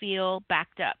you feel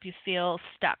backed up, you feel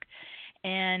stuck.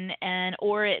 And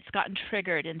or it's gotten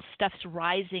triggered and stuff's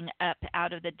rising up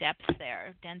out of the depths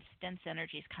there. Dense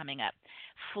energy's coming up.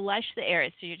 Flush the area.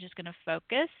 So you're just going to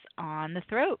focus on the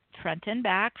throat, front and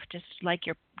back, just like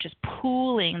you're just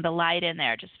pooling the light in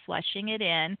there, just flushing it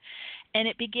in. And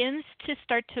it begins to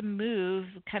start to move,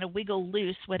 kind of wiggle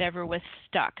loose whatever was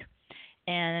stuck.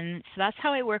 And so that's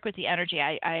how I work with the energy.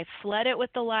 I flood it with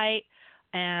the light.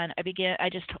 And I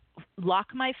just lock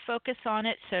my focus on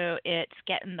it so it's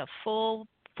getting the full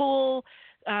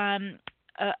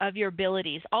of your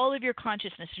abilities, all of your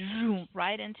consciousness,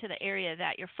 right into the area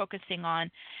that you're focusing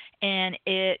on, and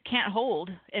it can't hold.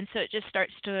 And so it just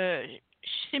starts to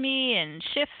shimmy and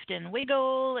shift and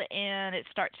wiggle, and it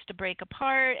starts to break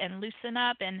apart and loosen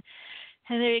up, and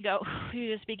there you go.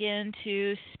 You just begin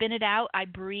to spin it out. I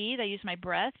breathe. I use my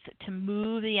breath to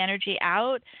move the energy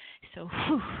out. So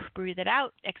breathe it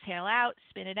out, exhale out,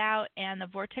 spin it out, and the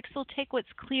vortex will take what's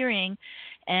clearing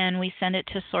and we send it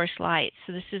to source light.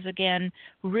 So this is, again,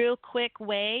 real quick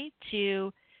way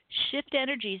to shift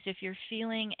energies if you're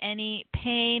feeling any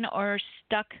pain or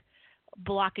stuck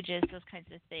blockages, those kinds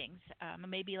of things.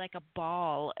 Maybe like a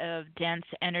ball of dense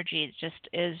energy that just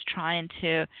is trying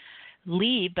to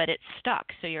leave, but it's stuck.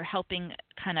 So you're helping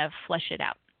kind of flush it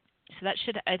out. So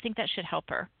I think that should help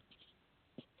her.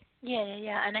 Yeah.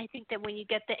 And I think that when you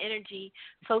get the energy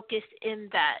focused in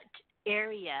that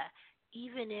area,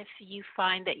 even if you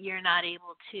find that you're not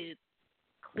able to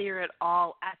clear it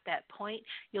all at that point,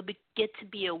 you'll get to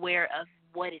be aware of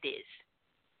what it is.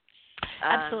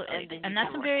 Absolutely. And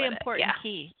that's a very important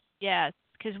key. Yes,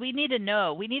 because we need to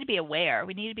know. We need to be aware.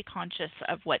 We need to be conscious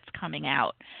of what's coming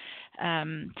out.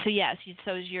 So yes,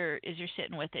 so as you're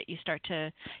sitting with it,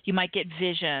 you might get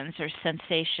visions or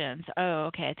sensations. Oh,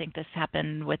 okay, I think this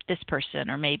happened with this person,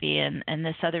 or maybe in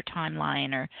this other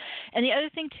timeline. And the other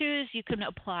thing too is you can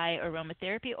apply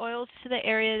aromatherapy oils to the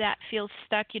area that feels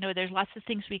stuck. There's lots of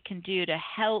things we can do to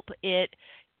help it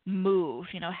move.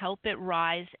 Help it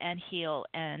rise and heal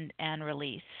and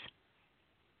release.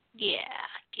 Yeah,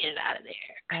 get it out of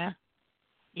there.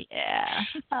 Yeah.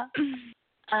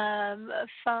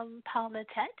 From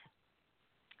Manette.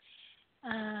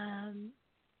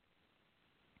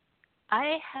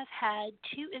 I have had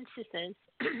 2 instances,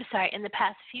 in the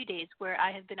past few days where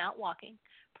I have been out walking,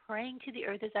 praying to the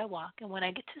earth as I walk, and when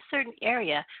I get to a certain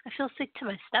area, I feel sick to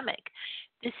my stomach.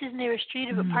 This is near a street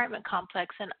of apartment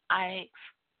complex, and I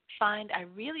find I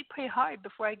really pray hard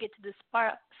before I get to the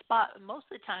spot. Most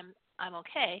of the time, I'm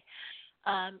okay.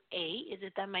 A, is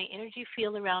it that my energy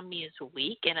field around me is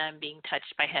weak and I'm being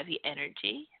touched by heavy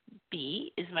energy?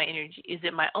 B, is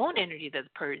it my own energy that's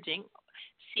purging?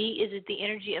 C, is it the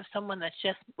energy of someone that's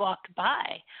just walked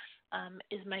by?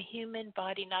 Is my human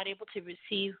body not able to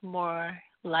receive more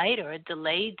light, or a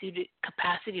delay due to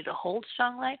capacity to hold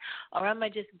strong light? Or am I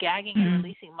just gagging and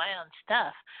releasing my own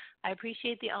stuff? I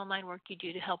appreciate the online work you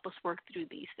do to help us work through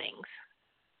these things.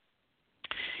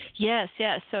 Yes.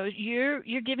 So you're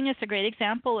giving us a great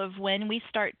example of when we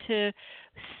start to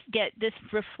get this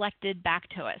reflected back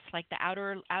to us, like the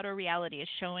outer reality is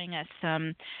showing us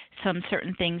some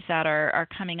certain things that are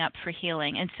coming up for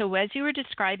healing. And so as you were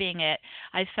describing it,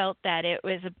 I felt that it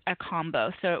was a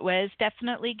combo. So it was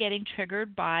definitely getting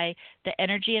triggered by the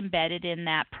energy embedded in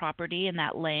that property, in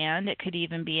that land. It could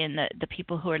even be in the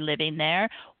people who are living there,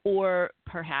 or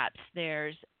perhaps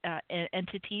there's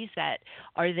entities that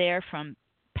are there from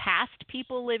past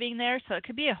people living there. So it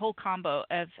could be a whole combo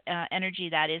of energy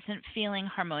that isn't feeling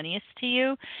harmonious to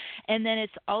you. And then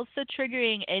it's also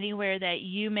triggering anywhere that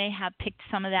you may have picked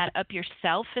some of that up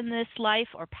yourself in this life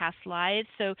or past lives.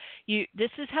 So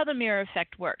this is how the mirror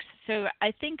effect works. So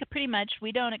I think pretty much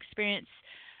we don't experience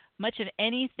much of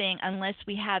anything unless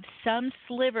we have some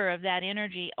sliver of that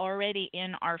energy already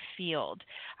in our field.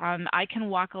 I can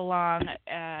walk along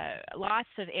lots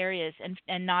of areas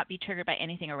and not be triggered by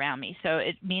anything around me. So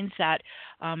it means that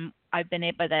I've been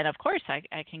able, then of course I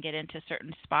can get into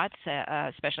certain spots,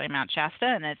 especially Mount Shasta,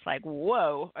 and it's like,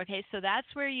 whoa, okay, so that's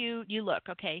where you look,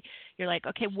 okay, you're like,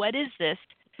 okay, what is this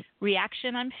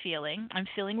reaction I'm feeling? I'm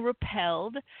feeling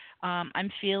repelled. I'm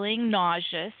feeling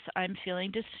nauseous. I'm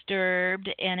feeling disturbed,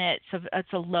 and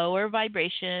it's a lower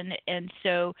vibration. And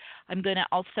so I'm going to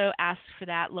also ask for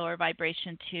that lower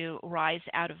vibration to rise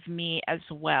out of me as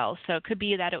well. So it could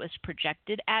be that it was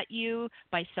projected at you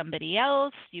by somebody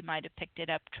else. You might have picked it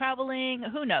up traveling.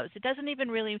 Who knows? It doesn't even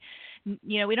really,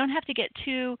 we don't have to get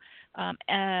too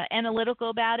analytical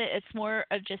about it. It's more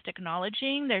of just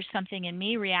acknowledging there's something in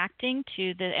me reacting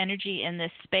to the energy in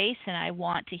this space, and I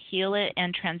want to heal it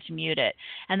and transmute it.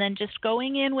 And then just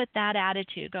going in with that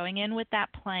attitude, going in with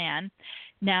that plan.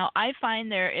 Now, I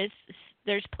find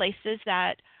there's places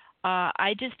that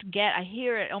I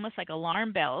hear it almost like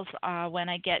alarm bells when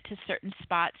I get to certain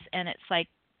spots, and it's like,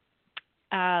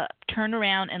 turn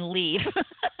around and leave.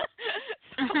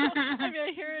 So,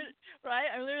 I hear it, right?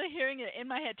 I'm literally hearing it in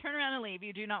my head. Turn around and leave.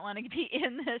 You do not want to be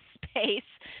in this space.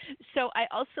 So I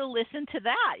also listen to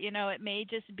that. It may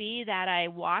just be that I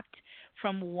walked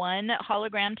from one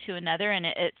hologram to another, and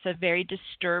it's a very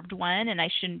disturbed one, and I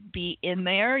shouldn't be in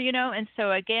there, And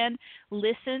so again,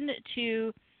 listen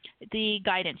to the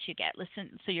guidance you get.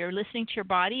 So you're listening to your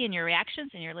body and your reactions,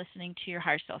 and you're listening to your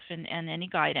higher self and any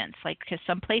guidance. Because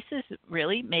some places,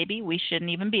 really, maybe we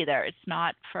shouldn't even be there. It's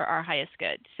not for our highest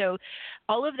good. So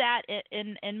all of that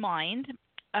in mind,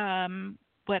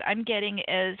 what I'm getting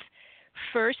is,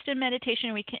 first in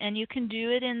meditation, and you can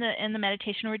do it in the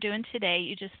meditation we're doing today.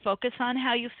 You just focus on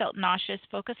how you felt nauseous,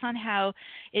 focus on how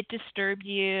it disturbed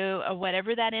you, or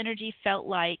whatever that energy felt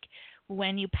like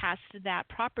when you passed that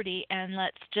property, and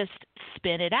let's just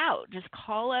spin it out. Just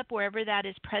call up wherever that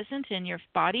is present in your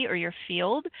body or your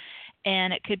field,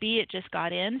 and it could be it just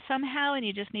got in somehow, and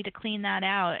you just need to clean that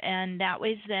out. And that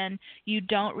way then you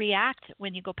don't react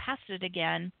when you go past it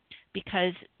again,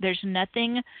 because there's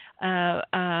nothing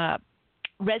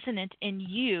resonant in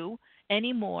you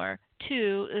anymore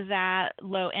to that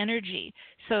low energy.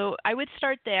 So I would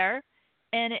start there.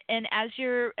 And as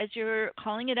you're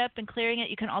calling it up and clearing it,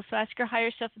 you can also ask your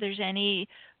higher self if there's any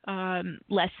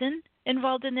lesson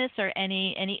involved in this, or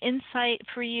any insight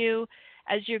for you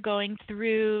as you're going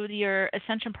through your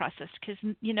ascension process. Because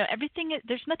everything,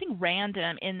 there's nothing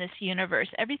random in this universe.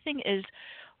 Everything is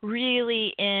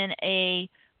really in a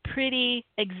pretty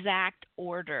exact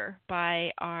order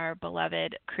by our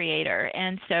beloved Creator,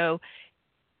 and so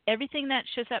everything that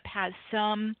shows up has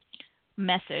some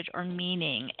message or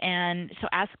meaning. And so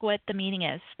ask what the meaning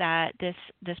is that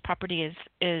this property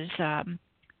is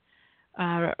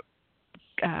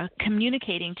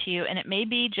communicating to you. And it may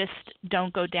be just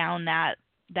don't go down that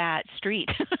street.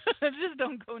 Just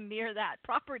don't go near that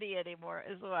property anymore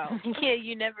as well. Yeah,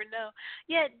 you never know.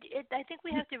 Yeah, I think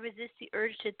we have to resist the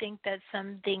urge to think that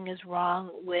something is wrong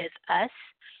with us.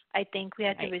 I think we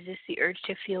have to resist the urge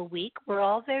to feel weak. We're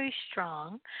all very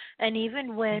strong. And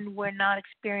even when we're not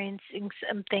experiencing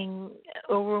something,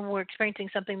 or when we're experiencing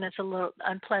something that's a little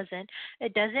unpleasant,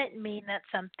 it doesn't mean that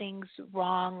something's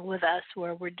wrong with us,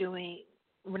 where we're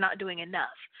not doing enough.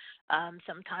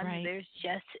 Sometimes there's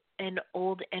just an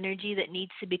old energy that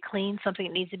needs to be cleaned, something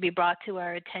that needs to be brought to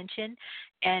our attention.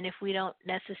 And if we're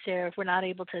not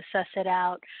able to suss it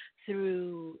out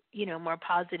through, more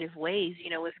positive ways,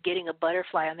 if getting a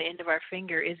butterfly on the end of our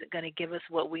finger isn't going to give us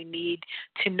what we need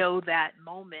to know that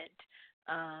moment,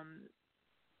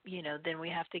 then we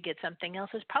have to get something else.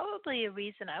 There's probably a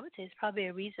reason. I would say it's probably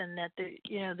a reason that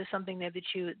there's something there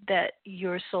that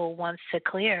your soul wants to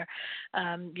clear.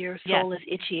 Your soul is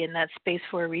itchy in that space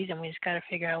for a reason. We just got to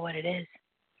figure out what it is.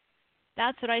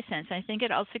 That's what I sense. I think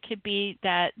it also could be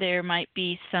that there might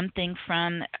be something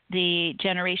from the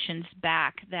generations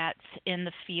back that's in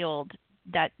the field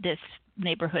that this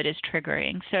neighborhood is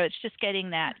triggering. So it's just getting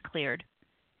that cleared.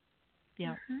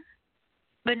 Yeah. Mm-hmm.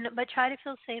 but try to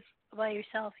feel safe by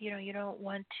yourself. You don't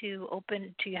want to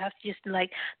open to. You have to just like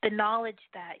the knowledge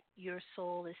that your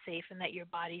soul is safe and that your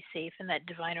body's safe and that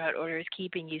divine right order is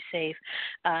keeping you safe.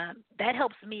 That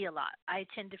helps me a lot. I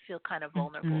tend to feel kind of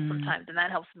vulnerable sometimes, and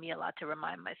that helps me a lot to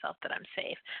remind myself that I'm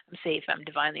safe. I'm safe. I'm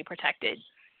divinely protected.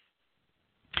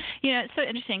 You know, it's so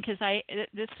interesting because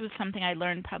this was something I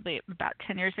learned probably about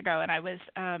 10 years ago, and I was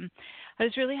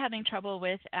really having trouble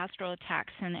with astral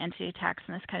attacks and entity attacks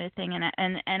and this kind of thing,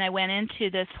 and I went into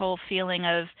this whole feeling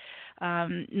of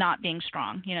not being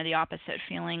strong, you know, the opposite,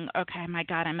 feeling, okay, my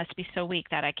God, I must be so weak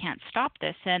that I can't stop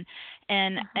this. And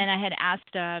I had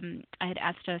asked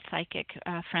a psychic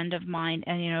friend of mine,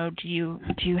 and, you know, do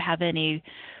you have any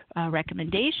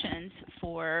recommendations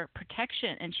for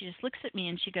protection? And she just looks at me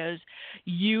and she goes,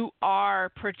 "You are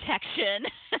protection."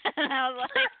 And I was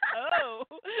like, oh.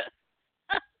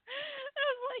 I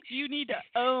was like, you need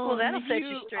to own. Well, that'll set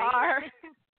you straight. Are.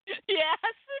 Yes,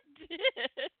 it did.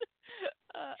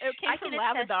 It came from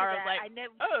Lavadar. I was like,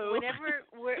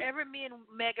 wherever me and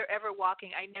Meg are ever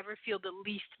walking, I never feel the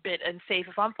least bit unsafe.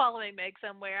 If I'm following Meg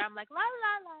somewhere, I'm like, la,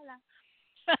 la, la,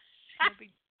 la.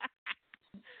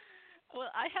 Well,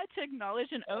 I had to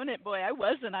acknowledge and own it. Boy, I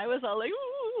wasn't. I was all like,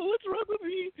 ooh, what's wrong with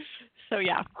me? So,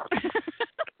 yeah.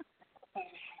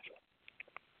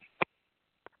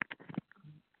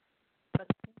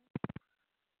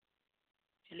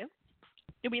 Hello?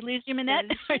 Did we lose you,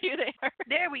 Manette? Are you there?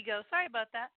 There we go. Sorry about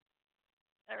that.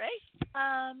 All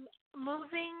right.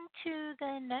 Moving to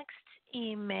the next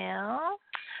email.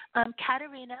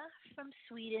 Katarina from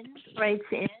Sweden writes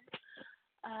in.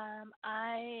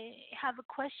 I have a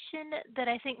question that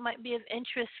I think might be of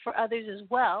interest for others as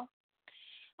well.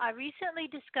 I recently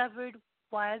discovered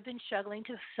why I've been struggling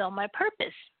to fulfill my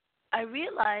purpose. I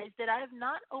realized that I have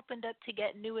not opened up to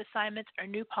get new assignments or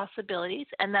new possibilities,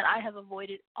 and that I have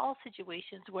avoided all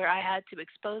situations where I had to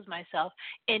expose myself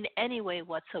in any way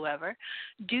whatsoever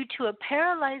due to a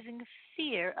paralyzing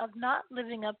fear of not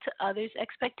living up to others'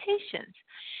 expectations.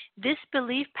 This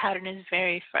belief pattern is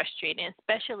very frustrating,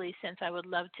 especially since I would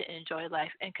love to enjoy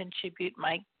life and contribute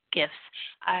my gifts.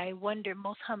 I wonder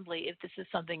most humbly if this is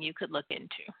something you could look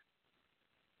into.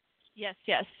 Yes.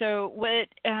 So what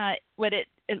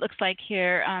it looks like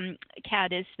here,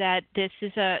 Kat, is that this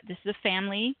is a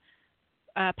family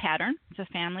pattern. It's a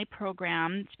family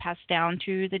program. It's passed down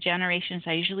through the generations.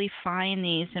 I usually find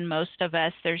these in most of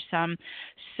us. There's some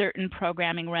certain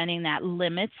programming running that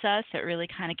limits us. It really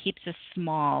kind of keeps us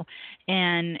small,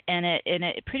 and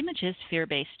it pretty much is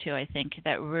fear-based too. I think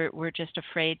that we're just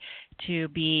afraid to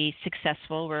be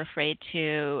successful. We're afraid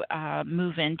to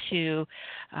move into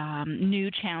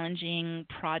new challenging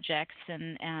projects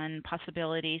and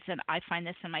possibilities. And I find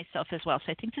this in myself as well.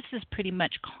 So I think this is pretty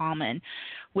much common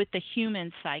with the human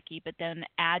psyche, but then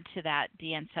add to that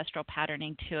the ancestral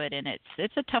patterning to it, and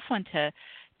it's a tough one to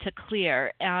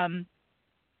clear.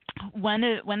 One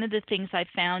of the things I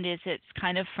found is it's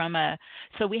kind of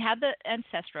so we have the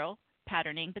ancestral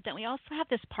patterning, but then we also have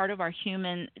this part of our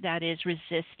human that is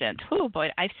resistant. Oh boy,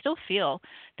 I still feel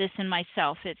this in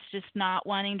myself. It's just not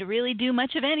wanting to really do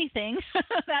much of anything.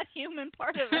 That human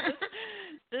part of us,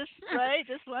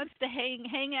 just wants to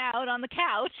hang out on the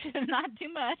couch and not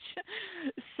do much.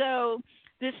 So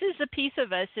this is a piece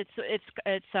of us. It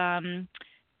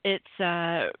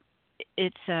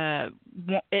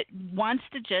wants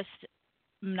to just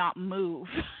not move.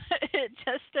 It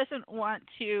just doesn't want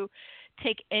to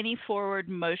take any forward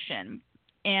motion,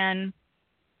 and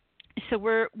so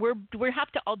we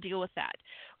have to all deal with that,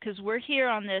 because we're here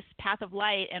on this path of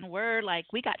light, and we're like,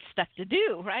 we got stuff to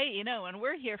do, right? You know, and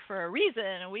we're here for a reason,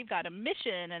 and we've got a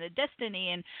mission and a destiny,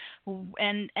 and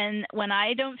when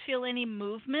I don't feel any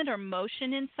movement or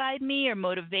motion inside me or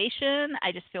motivation,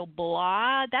 I just feel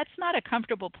blah. That's not a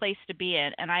comfortable place to be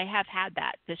in, and I have had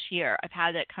that this year. I've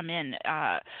had it come in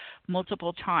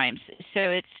multiple times. So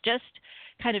it's just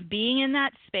kind of being in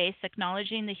that space,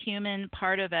 acknowledging the human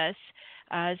part of us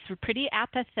is pretty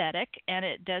apathetic, and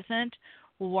it doesn't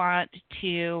want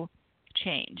to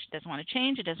change. It doesn't want to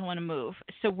change. It doesn't want to move.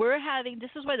 So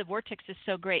this is why the vortex is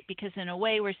so great, because in a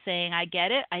way we're saying, I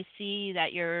get it. I see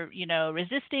that you're,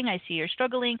 resisting. I see you're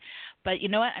struggling, but you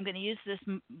know what? I'm going to use this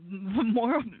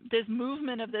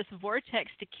movement of this vortex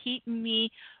to keep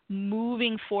me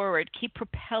moving forward, keep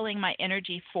propelling my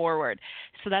energy forward.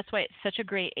 So that's why it's such a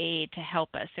great aid to help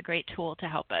us, a great tool to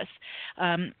help us.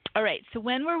 All right. So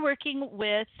when we're working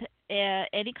with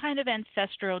any kind of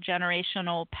ancestral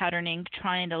generational patterning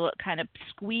trying to kind of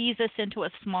squeeze us into a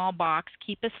small box,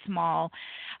 keep us small,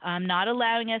 not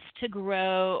allowing us to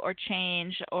grow or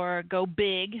change or go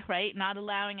big, right? Not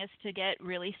allowing us to get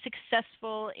really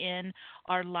successful in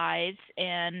our lives.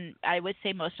 And I would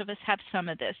say most of us have some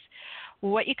of this.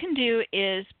 What you can do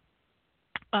is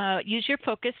use your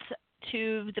focus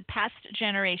to the past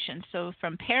generation. So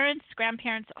from parents,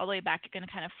 grandparents, all the way back, you're going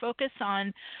to kind of focus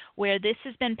on where this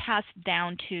has been passed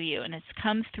down to you. And it's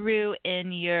come through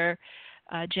in your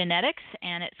genetics,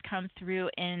 and it's come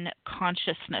through in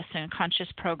consciousness and conscious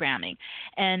programming.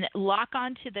 And lock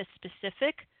onto the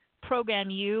specific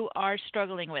program you are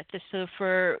struggling with. So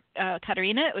for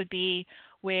Katerina, it would be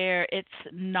where it's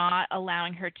not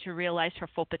allowing her to realize her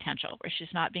full potential, where she's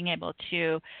not being able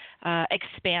to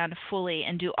expand fully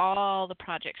and do all the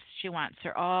projects she wants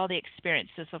or all the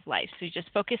experiences of life. So you're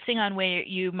just focusing on where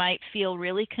you might feel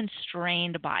really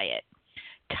constrained by it,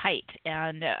 tight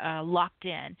and locked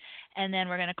in. And then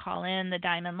we're going to call in the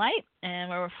diamond light, and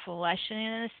we're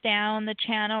flushing this down the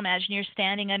channel. Imagine you're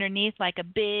standing underneath like a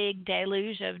big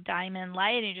deluge of diamond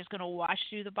light, and you're just going to wash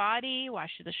through the body, wash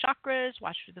through the chakras,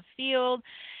 wash through the field,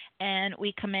 and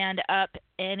we command up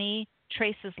any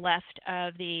traces left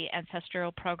of the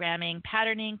ancestral programming,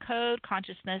 patterning, code,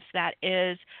 consciousness that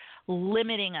is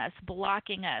limiting us,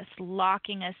 blocking us,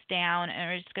 locking us down, and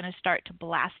we're just going to start to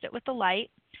blast it with the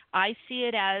light. I see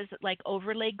it as like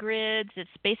overlay grids. It's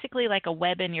basically like a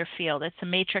web in your field. It's a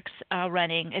matrix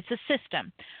running. It's a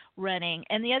system running.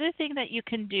 And the other thing that you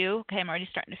can do, okay, I'm already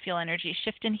starting to feel energy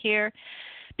shifting here.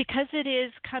 Because it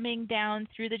is coming down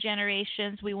through the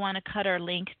generations, we want to cut our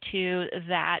link to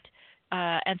that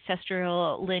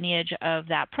ancestral lineage of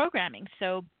that programming.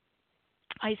 So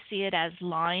I see it as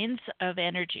lines of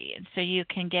energy. And so you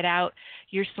can get out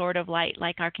your sword of light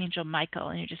like Archangel Michael,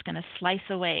 and you're just going to slice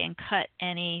away and cut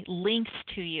any links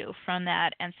to you from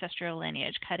that ancestral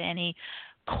lineage, cut any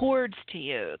cords to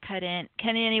you, cut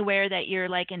anywhere that you're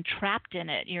like entrapped in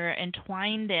it, you're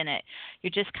entwined in it.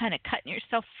 You're just kind of cutting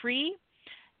yourself free.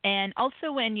 And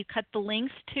also when you cut the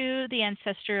links to the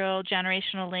ancestral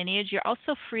generational lineage, you're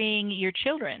also freeing your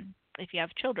children. If you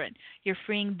have children, you're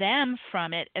freeing them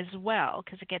from it as well,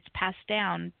 because it gets passed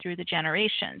down through the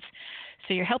generations.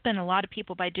 So you're helping a lot of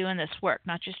people by doing this work,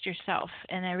 not just yourself.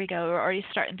 And there we go. We're already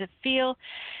starting to feel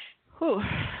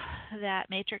that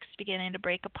matrix beginning to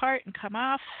break apart and come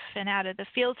off and out of the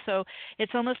field. So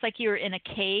it's almost like you're in a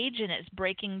cage and it's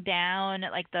breaking down,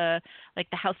 like the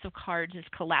house of cards is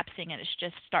collapsing, and it's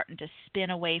just starting to spin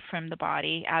away from the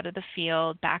body, out of the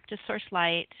field, back to source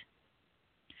light.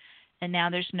 And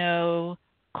now there's no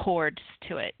cords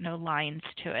to it, no lines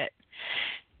to it.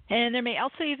 And there may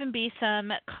also even be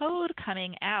some code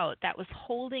coming out that was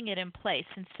holding it in place.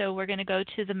 And so we're going to go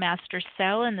to the master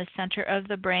cell in the center of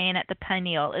the brain at the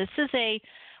pineal. This is a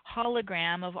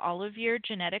hologram of all of your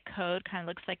genetic code, kind of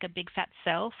looks like a big fat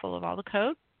cell full of all the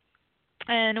code.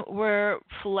 And we're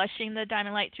flushing the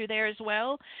diamond light through there as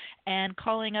well, and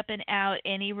calling up and out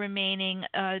any remaining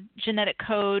genetic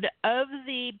code of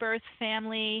the birth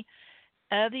family,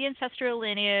 of the ancestral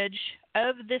lineage,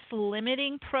 of this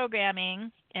limiting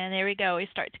programming. And there we go. We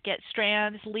start to get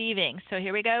strands leaving. So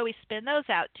here we go. We spin those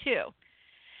out too.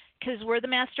 Because we're the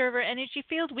master of our energy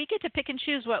field, we get to pick and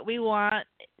choose what we want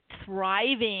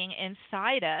thriving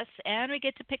inside us, and we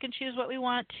get to pick and choose what we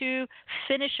want to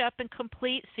finish up and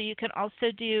complete. So you can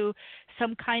also do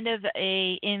some kind of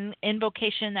a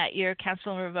invocation that you're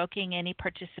canceling or revoking any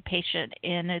participation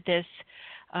in this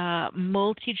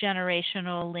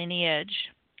multi-generational lineage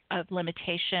of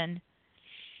limitation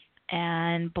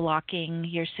and blocking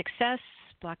your success,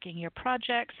 blocking your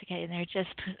projects. Okay, and they're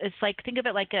just, it's like, think of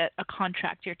it like a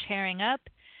contract you're tearing up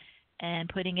and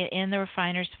putting it in the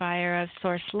refiner's fire of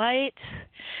source light.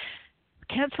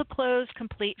 Cancel, close,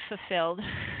 complete, fulfilled,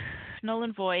 null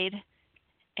and void,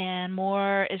 and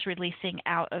more is releasing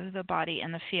out of the body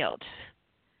and the field.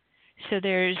 So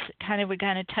there's we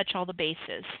kind of touch all the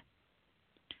bases.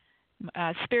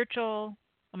 Spiritual,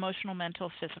 emotional,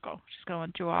 mental, physical. Just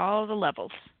going through all the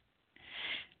levels.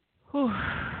 Whew.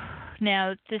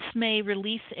 Now, this may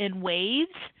release in waves.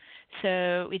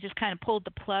 So we just kind of pulled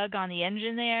the plug on the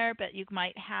engine there, but you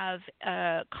might have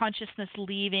consciousness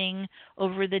leaving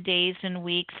over the days and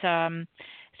weeks.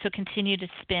 So continue to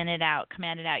spin it out,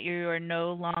 command it out. You are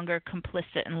no longer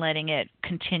complicit in letting it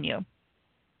continue.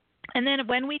 And then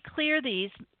when we clear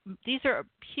these are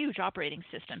huge operating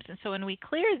systems. And so when we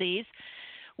clear these,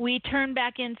 we turn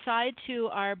back inside to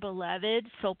our beloved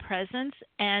soul presence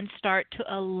and start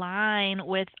to align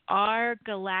with our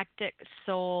galactic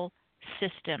soul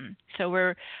system. So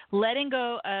we're letting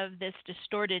go of this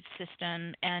distorted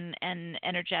system and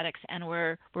energetics, and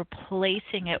we're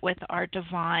replacing it with our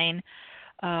divine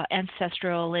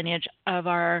ancestral lineage of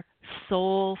our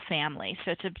soul family.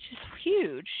 So it's a just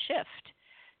huge shift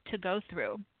to go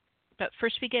through. But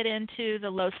first we get into the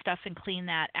low stuff and clean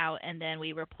that out, and then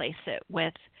we replace it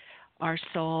with our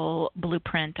soul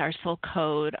blueprint, our soul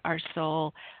code, our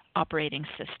soul operating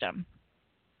system.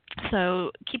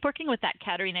 So keep working with that,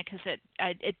 Katerina, because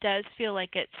it does feel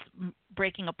like it's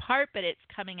breaking apart, but it's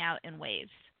coming out in waves.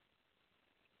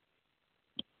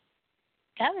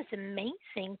 That was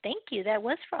amazing. Thank you. That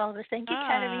was for all of us. Thank you,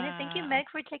 Katerina. Thank you, Meg,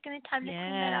 for taking the time to clean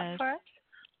that up for us.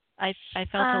 I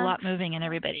felt a lot moving in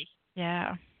everybody.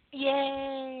 Yeah.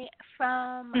 Yay.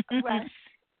 From Russ.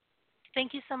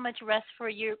 Thank you so much, Russ, for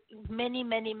your many,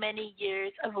 many, many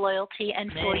years of loyalty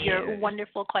and for your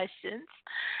wonderful questions.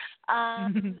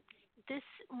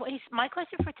 My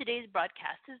question for today's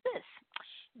broadcast is this.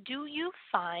 Do you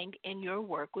find in your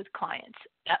work with clients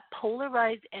that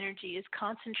polarized energy is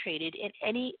concentrated in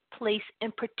any place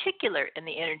in particular in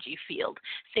the energy field?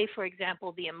 Say, for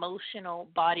example, the emotional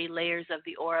body layers of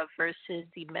the aura versus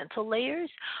the mental layers?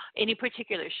 Any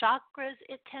particular chakras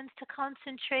it tends to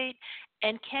concentrate?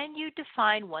 And can you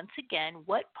define once again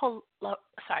what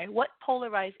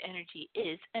polarized energy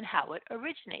is and how it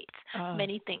originates?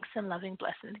 Many thanks and loving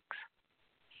blessings.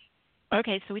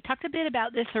 Okay, so we talked a bit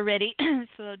about this already,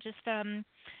 so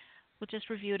we'll just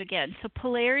review it again. So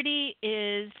polarity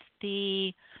is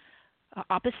the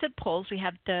opposite poles. We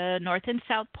have the north and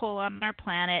south pole on our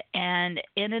planet, and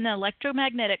in an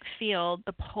electromagnetic field,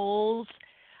 the poles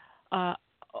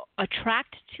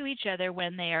attract to each other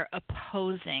when they are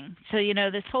opposing. So,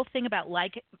 this whole thing about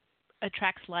like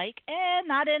attracts like, and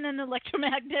not in an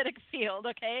electromagnetic field,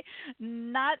 okay?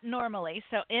 Not normally.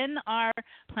 So in our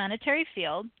planetary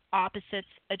field, opposites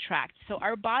attract. So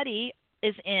our body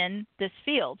is in this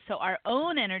field. So our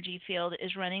own energy field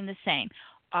is running the same.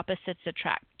 Opposites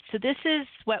attract. So this is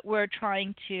what we're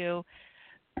trying to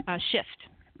shift.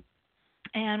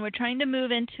 And we're trying to move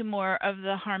into more of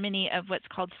the harmony of what's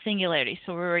called singularity.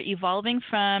 So we're evolving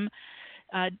from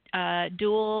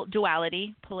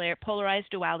duality, polarized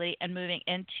duality, and moving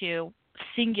into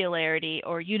singularity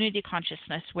or unity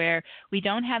consciousness, where we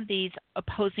don't have these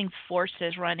opposing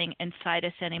forces running inside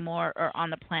us anymore or on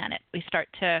the planet. We start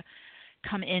to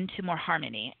come into more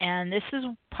harmony. And this is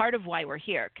part of why we're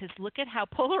here, because look at how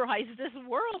polarized this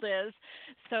world is.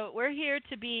 So we're here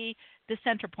to be the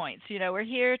center points. We're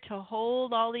here to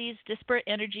hold all these disparate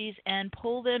energies and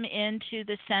pull them into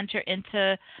the center,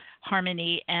 into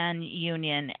harmony and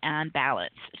union and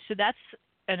balance. So that's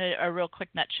a real quick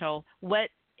nutshell what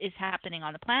is happening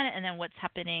on the planet, and then what's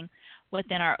happening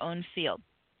within our own field.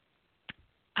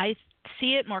 I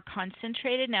see it more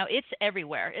concentrated now. It's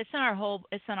everywhere. It's in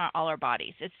all our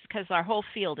bodies. It's because our whole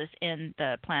field is in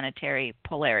the planetary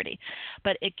polarity.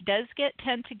 But it does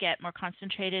tend to get more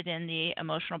concentrated in the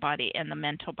emotional body and the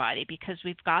mental body, because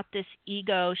we've got this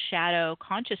ego shadow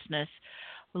consciousness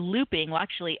looping, well,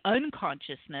 actually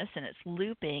unconsciousness, and it's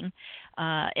looping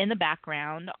in the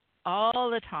background all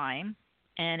the time,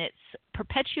 and it's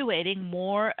perpetuating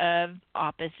more of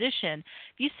opposition.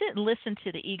 If you sit and listen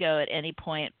to the ego at any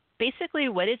point, basically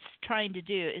what it's trying to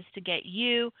do is to get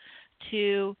you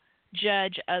to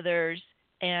judge others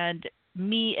and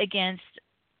me against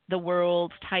the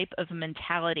world type of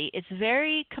mentality. It's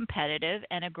very competitive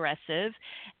and aggressive,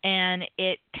 and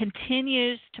it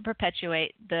continues to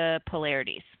perpetuate the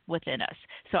polarities within us.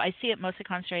 So I see it mostly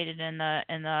concentrated in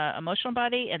the emotional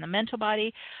body and the mental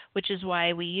body, which is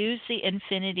why we use the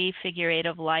infinity figure eight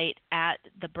of light at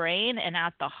the brain and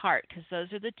at the heart, because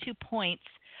those are the 2 points.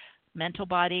 Mental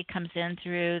body comes in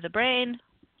through the brain,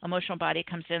 emotional body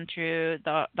comes in through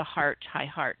the heart, high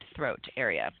heart, throat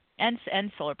area, and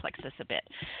solar plexus a bit.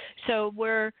 So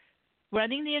we're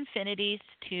running the infinities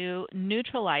to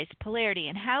neutralize polarity.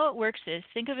 And how it works is,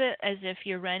 think of it as if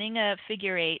you're running a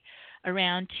figure eight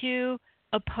around 2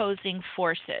 opposing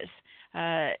forces.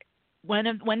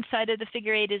 One side of the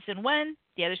figure eight is in one,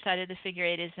 the other side of the figure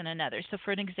eight is in another. So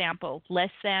for an example, less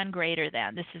than, greater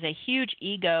than. This is a huge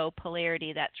ego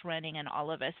polarity that's running in all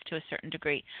of us to a certain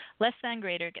degree. Less than,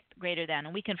 greater than.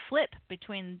 And we can flip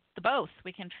between the both.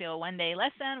 We can feel one day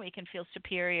less than, we can feel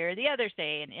superior the other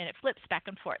day, and it flips back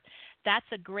and forth. That's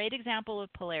a great example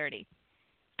of polarity.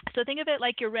 So think of it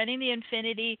like you're running the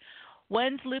infinity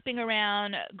One's looping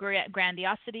around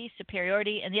grandiosity,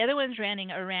 superiority, and the other one's running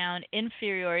around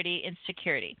inferiority,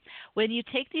 insecurity. When you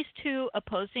take these two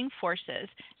opposing forces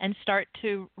and start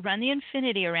to run the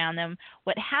infinity around them,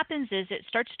 what happens is it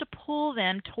starts to pull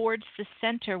them towards the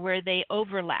center where they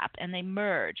overlap and they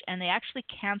merge and they actually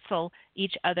cancel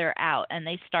each other out and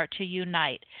they start to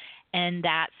unite. And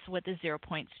that's what the 0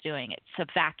 point's doing. It's a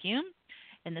vacuum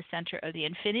in the center of the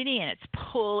infinity, and it's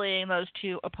pulling those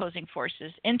two opposing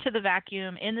forces into the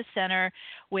vacuum in the center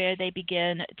where they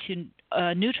begin to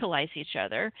neutralize each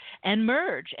other and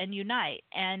merge and unite.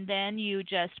 And then you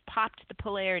just popped the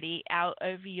polarity out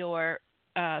of your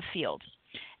field.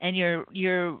 And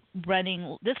you're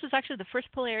running. This was actually the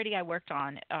first polarity I worked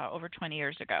on over 20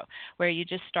 years ago, where you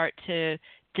just start to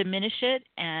diminish it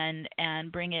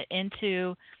and bring it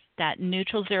into that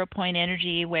neutral 0 point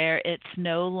energy where it's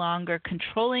no longer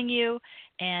controlling you,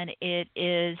 and it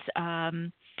is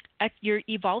you're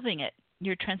evolving it,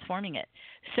 you're transforming it.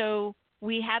 So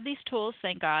we have these tools,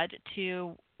 thank God,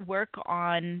 to work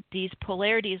on these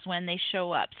polarities when they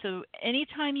show up. So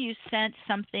anytime you sense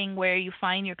something where you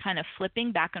find you're kind of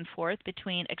flipping back and forth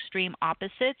between extreme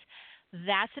opposites,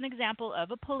 that's an example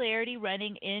of a polarity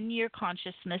running in your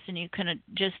consciousness, and you can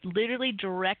just literally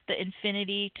direct the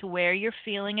infinity to where you're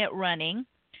feeling it running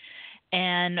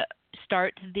and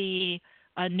start the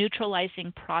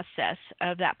neutralizing process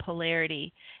of that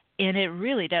polarity. And it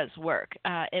really does work.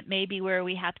 It may be where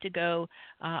we have to go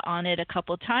on it a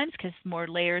couple of times because more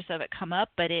layers of it come up,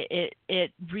 but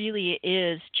it really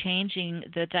is changing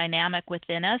the dynamic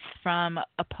within us from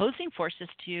opposing forces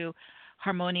to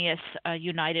harmonious,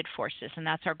 united forces, and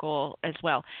that's our goal as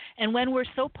well. And when we're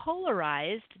so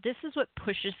polarized, this is what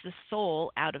pushes the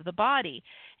soul out of the body.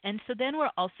 And so then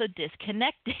we're also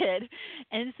disconnected.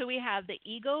 And so we have the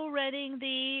ego running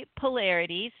the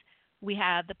polarities. We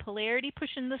have the polarity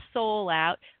pushing the soul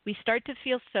out. We start to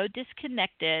feel so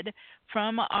disconnected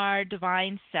from our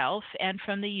divine self and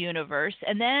from the universe.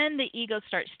 And then the ego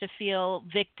starts to feel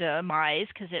victimized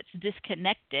because it's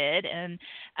disconnected. And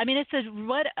I mean,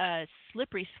 what a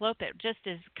slippery slope. It just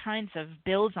is kinds of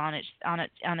builds on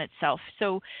itself.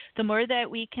 So the more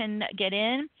that we can get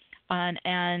in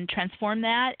and transform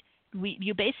that,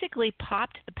 you basically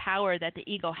popped the power that the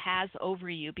ego has over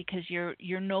you because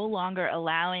you're no longer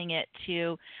allowing it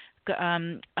to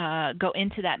go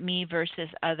into that me versus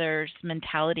others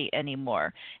mentality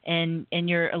anymore, and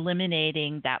you're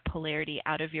eliminating that polarity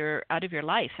out of your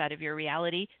life, out of your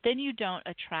reality. Then you don't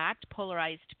attract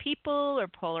polarized people or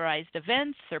polarized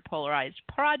events or polarized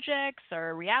projects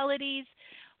or realities.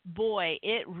 Boy,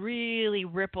 it really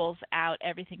ripples out.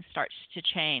 Everything starts to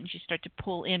change. You start to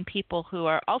pull in people who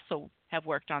are also have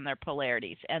worked on their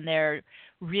polarities, and they're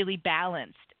really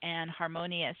balanced and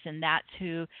harmonious, and that's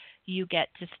who you get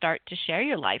to start to share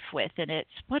your life with. And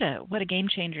it's what a game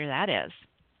changer that is.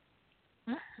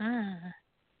 Mm-hmm.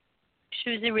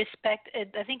 Choosing respect.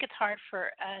 I think it's hard for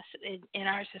us in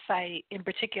our society in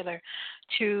particular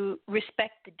to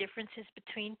respect the differences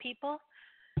between people.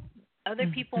 Other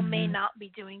people may not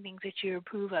be doing things that you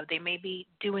approve of. They may be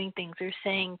doing things or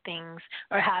saying things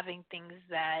or having things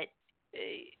that,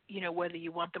 whether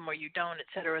you want them or you don't, et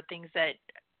cetera, things that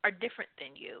are different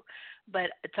than you.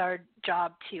 But it's our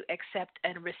job to accept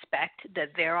and respect that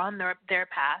they're on their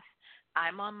path,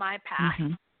 I'm on my path,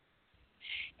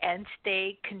 and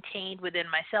stay contained within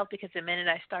myself, because the minute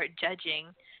I start judging,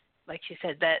 like you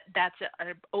said, that's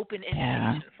an open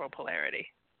invitation for polarity.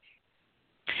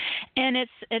 And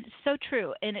it's so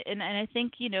true, and I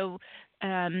think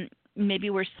maybe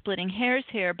we're splitting hairs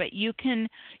here, but you can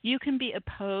be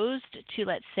opposed to,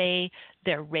 let's say,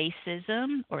 their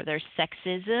racism or their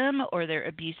sexism or their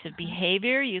abusive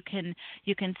behavior. You can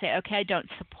say, okay, I don't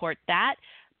support that,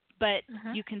 but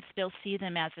you can still see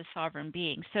them as a sovereign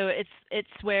being. So it's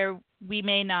where we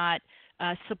may not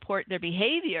support their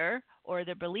behavior or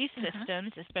their belief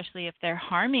systems, especially if they're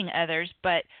harming others,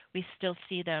 but we still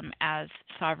see them as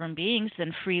sovereign beings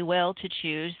and free will to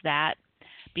choose that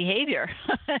behavior.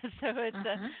 So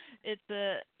it's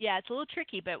a little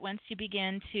tricky, but once you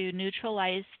begin to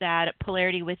neutralize that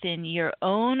polarity within your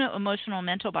own emotional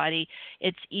mental body,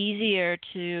 it's easier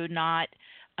to not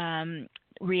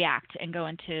react and go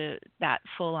into that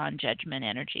full-on judgment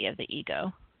energy of the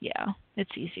ego. Yeah,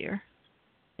 it's easier.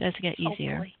 It does get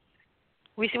easier. Hopefully.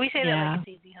 We say that like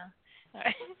it's easy, huh? All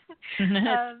right.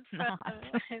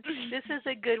 This is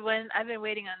a good one. I've been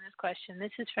waiting on this question.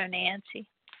 This is from Nancy.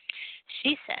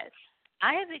 She says,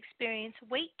 I have experienced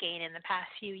weight gain in the past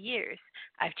few years.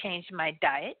 I've changed my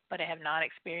diet, but I have not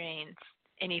experienced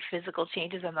any physical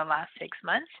changes in the last 6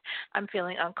 months. I'm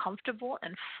feeling uncomfortable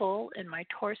and full in my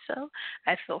torso.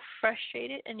 I feel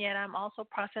frustrated, and yet I'm also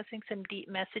processing some deep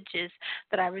messages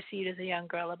that I received as a young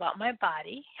girl about my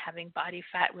body. Having body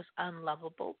fat was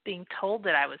unlovable, being told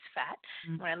that I was fat.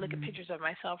 When I look at pictures of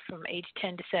myself from age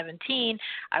 10 to 17,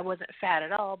 I wasn't fat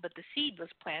at all, but the seed was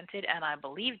planted, and I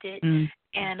believed it.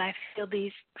 And I feel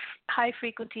these high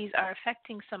frequencies are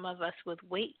affecting some of us with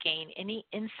weight gain. Any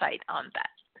insight on that?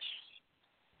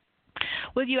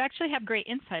 Well, you actually have great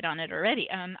insight on it already.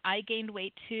 I gained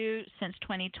weight too since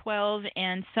 2012,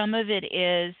 and some of it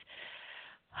is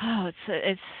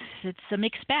it's a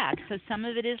mixed bag. So some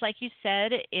of it is, like you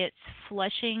said, it's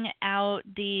flushing out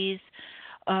these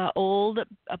old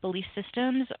belief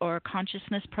systems or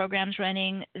consciousness programs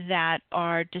running that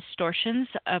are distortions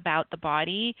about the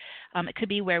body. It could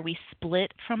be where we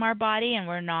split from our body and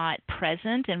we're not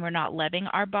present and we're not loving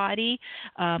our body.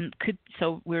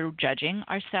 So we're judging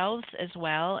ourselves as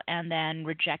well and then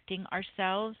rejecting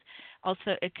ourselves.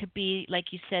 Also, it could be, like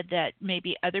you said, that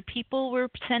maybe other people were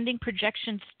sending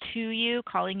projections to you,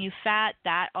 calling you fat.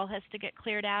 That all has to get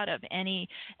cleared out of any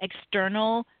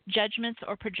external judgments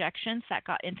or projections that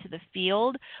got into the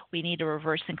field. We need to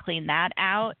reverse and clean that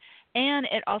out. And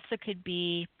it also could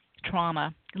be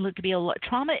trauma. It could be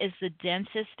trauma is the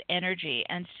densest energy.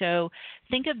 And so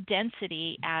think of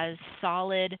density as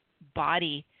solid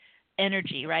body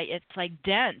energy, right? It's like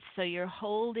dense. So you're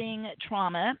holding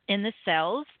trauma in the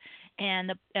cells.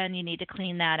 And you need to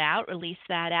clean that out, release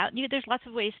that out. There's lots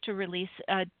of ways to release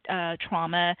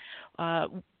trauma.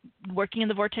 Working in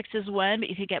the vortex is one, but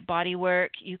you could get body work.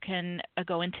 You can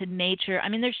go into nature. I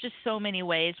mean, there's just so many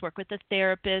ways. Work with a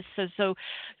therapist. So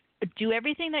do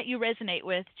everything that you resonate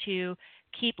with to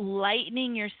keep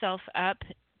lightening yourself up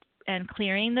and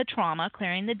clearing the trauma,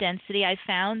 clearing the density. I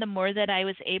found the more that I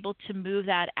was able to move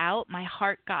that out, my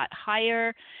heart got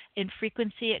higher in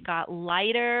frequency. It got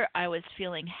lighter. I was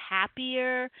feeling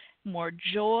happier, more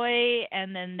joy,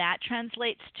 and then that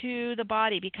translates to the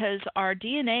body because our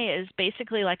DNA is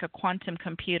basically like a quantum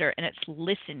computer, and it's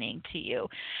listening to you.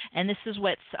 And this is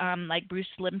what's like Bruce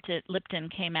Lipton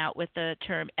came out with the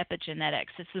term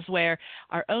epigenetics. This is where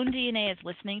our own DNA is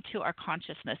listening to our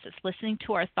consciousness. It's listening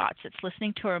to our thoughts. It's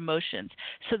listening to our emotions.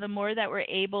 So the more that we're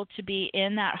able to be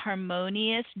in that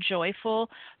harmonious, joyful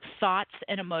thoughts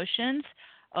and emotions,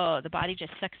 the body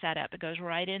just sucks that up. It goes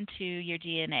right into your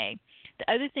DNA.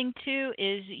 The other thing, too,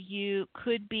 is you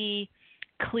could be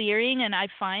clearing, and I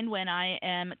find when I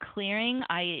am clearing,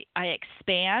 I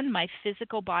expand. My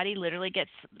physical body literally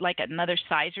gets like another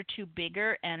size or two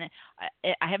bigger, and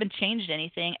I haven't changed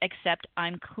anything except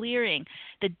I'm clearing.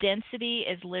 The density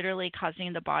is literally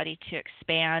causing the body to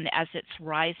expand as it's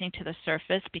rising to the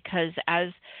surface because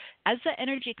as the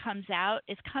energy comes out,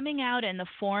 it's coming out in the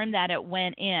form that it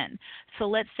went in. So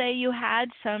let's say you had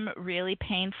some really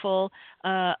painful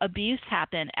abuse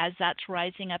happen. As that's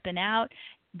rising up and out,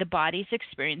 the body's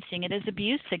experiencing it as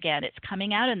abuse again. It's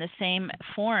coming out in the same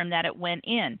form that it went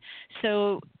in.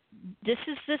 So this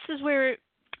is where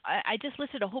I just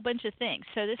listed a whole bunch of things.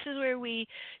 So this is where we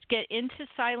get into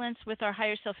silence with our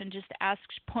higher self and just ask,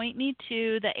 point me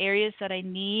to the areas that I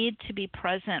need to be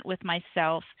present with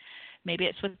myself. Maybe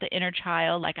it's with the inner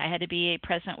child, like I had to be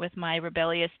present with my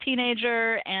rebellious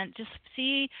teenager, and just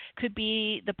see, could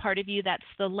be the part of you that's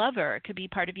the lover. It could be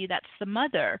part of you that's the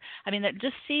mother. I mean,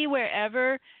 just see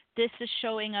wherever this is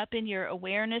showing up in your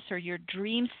awareness or your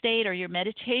dream state or your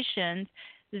meditations.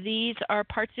 These are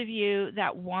parts of you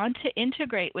that want to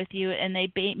integrate with you, and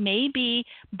they may be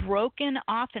broken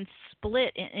off and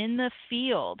split in the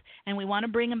field, and we want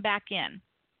to bring them back in.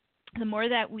 The more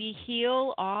that we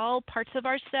heal all parts of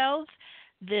ourselves,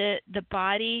 the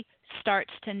body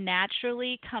starts to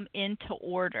naturally come into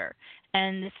order.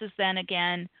 And this is then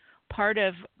again part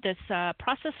of this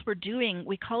process we're doing.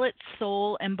 We call it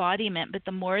soul embodiment, but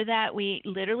the more that we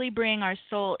literally bring our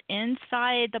soul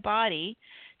inside the body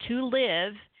to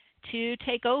live, to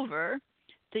take over,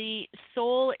 the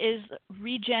soul is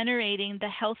regenerating the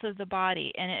health of the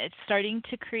body, and it's starting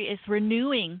to create, it's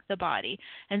renewing the body,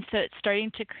 and so it's starting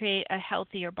to create a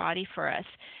healthier body for us.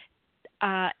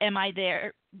 Am I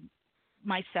there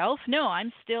myself? No, I'm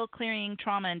still clearing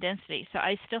trauma and density, so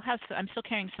I'm still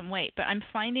carrying some weight, but I'm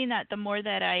finding that the more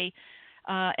that I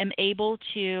am able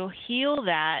to heal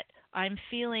that, I'm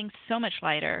feeling so much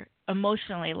lighter,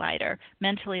 emotionally lighter,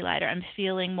 mentally lighter. I'm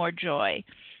feeling more joy.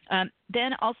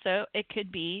 Then also it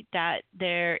could be that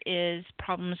there is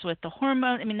problems with the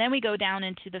hormone. I mean, then we go down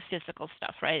into the physical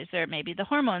stuff, right? Is there maybe the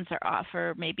hormones are off,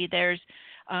 or maybe there's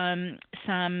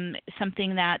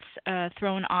something that's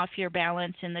thrown off your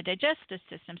balance in the digestive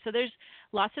system. So there's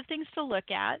lots of things to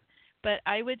look at. but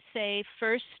I would say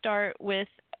first start with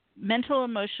mental,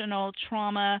 emotional,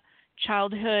 trauma,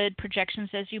 childhood projections,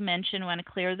 as you mentioned. Want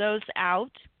to clear those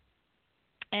out,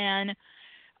 and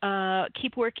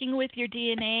keep working with your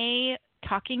DNA,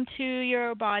 talking to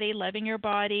your body, loving your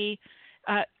body.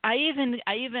 I even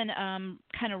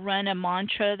kind of run a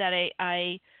mantra that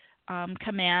I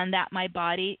command that my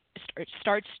body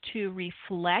starts to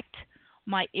reflect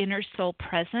my inner soul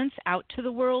presence out to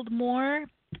the world more.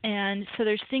 And so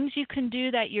there's things you can do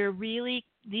that you're really,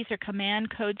 these are command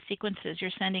code sequences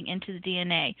you're sending into the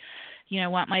DNA. You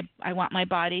know, I want my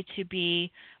body to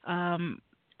be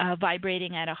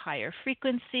vibrating at a higher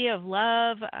frequency of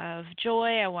love, of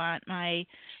joy. I want my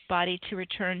body to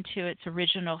return to its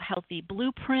original healthy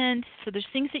blueprint. So there's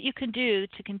things that you can do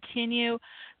to continue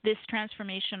this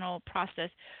transformational process,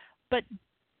 but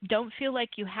don't feel like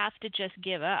you have to just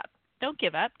give up. Don't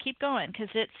give up. Keep going, because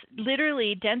it's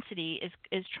literally density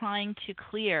is trying to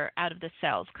clear out of the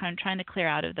cells, kind of trying to clear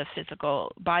out of the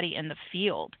physical body and the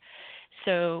field.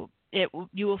 So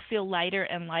you will feel lighter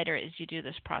and lighter as you do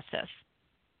this process.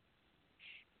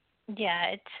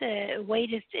 Yeah, it's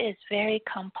weight is very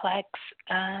complex.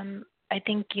 I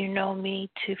think you know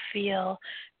me to feel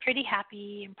pretty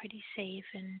happy and pretty safe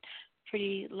and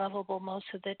pretty lovable most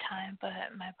of the time, but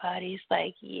my body's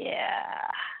like, yeah,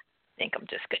 I think I'm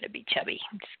just going to be chubby.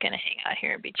 I'm just going to hang out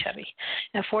here and be chubby.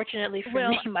 And fortunately for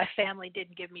me, my family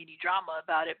didn't give me any drama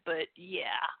about it, but yeah.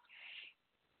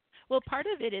 Well, part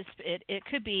of it is it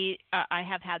could be I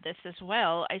have had this as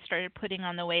well. I started putting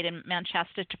on the weight in Mount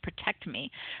Shasta to protect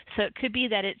me. So it could be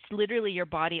that it's literally your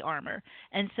body armor.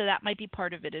 And so that might be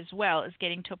part of it as well, is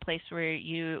getting to a place where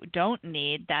you don't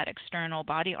need that external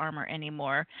body armor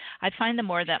anymore. I find the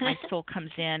more that my soul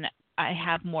comes in, I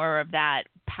have more of that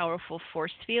powerful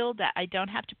force field that I don't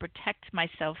have to protect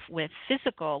myself with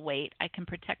physical weight. I can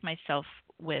protect myself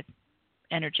with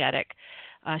energetic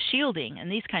shielding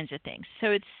and these kinds of things.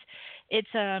 So it's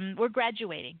we're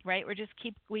graduating, right? We just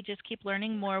keep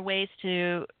learning more ways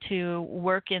to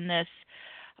work in this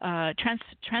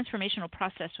transformational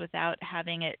process without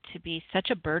having it to be such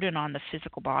a burden on the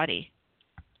physical body.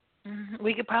 Mm-hmm.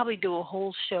 We could probably do a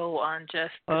whole show on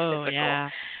just the physical. Yeah.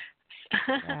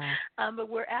 But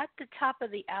we're at the top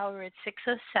of the hour at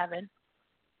 6:07. Okay.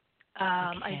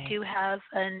 I do have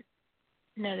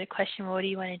another question. What do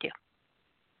you want to do?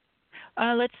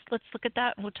 Let's look at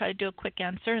that. We'll try to do a quick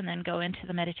answer and then go into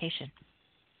the meditation.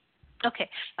 Okay.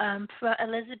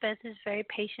 Elizabeth has very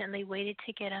patiently waited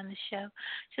to get on the show.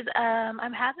 She says,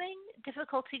 I'm having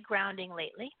difficulty grounding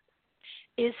lately.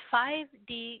 Is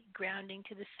 5D grounding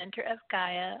to the center of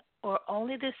Gaia or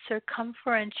only the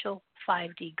circumferential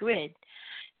 5D grid?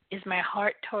 Is my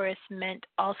heart Taurus meant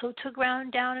also to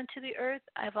ground down into the earth?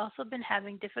 I've also been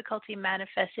having difficulty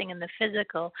manifesting in the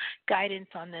physical. Guidance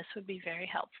on this would be very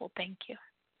helpful. Thank you.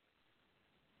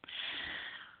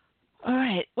 All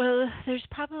right. Well, there's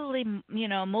probably,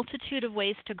 a multitude of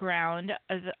ways to ground.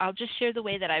 I'll just share the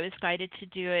way that I was guided to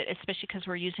do it, especially because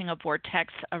we're using a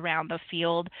vortex around the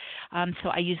field. So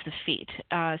I use the feet.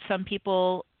 Some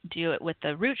people do it with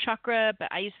the root chakra, but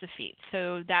I use the feet.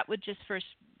 So that would just first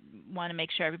want to make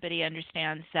sure everybody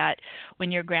understands that when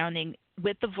you're grounding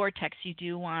with the vortex, you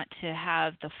do want to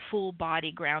have the full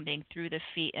body grounding through the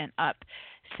feet and up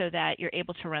so that you're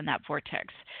able to run that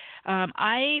vortex.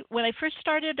 When I first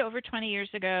started over 20 years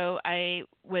ago, I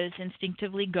was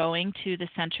instinctively going to the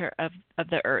center of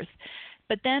the earth.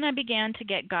 But then I began to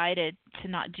get guided to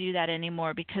not do that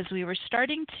anymore because we were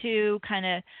starting to kind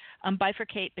of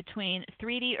bifurcate between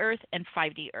 3D Earth and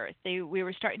 5D Earth. We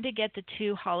were starting to get the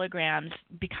two holograms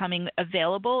becoming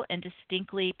available and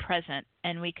distinctly present,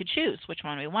 and we could choose which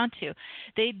one we want to.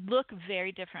 They look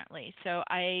very differently. So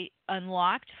I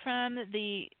unlocked from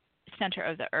the center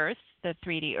of the Earth, the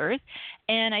 3D Earth,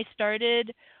 and I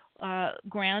started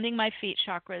grounding my feet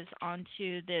chakras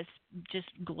onto this just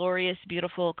glorious,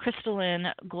 beautiful, crystalline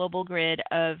global grid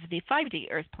of the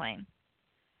 5D Earth plane.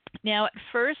 Now, at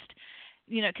first,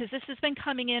 because this has been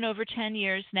coming in over 10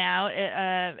 years now,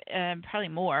 probably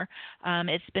more.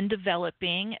 It's been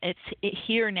developing. It's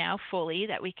here now fully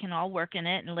that we can all work in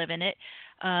it and live in it.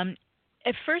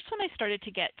 At first, when I started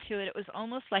to get to it, it was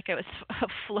almost like I was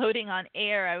floating on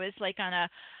air. I was like on a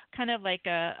kind of like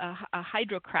a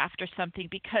hydrocraft or something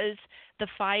because the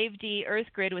 5D Earth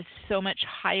grid was so much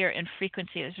higher in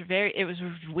frequency. It was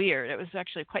weird. It was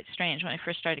actually quite strange when I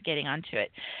first started getting onto it.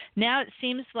 Now it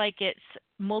seems like it's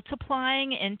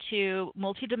multiplying into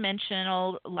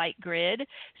multidimensional light grid.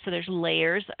 So there's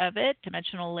layers of it,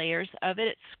 dimensional layers of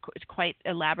it. It's quite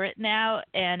elaborate now,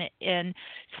 and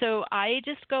so I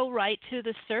just go right to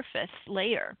the surface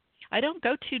layer. I don't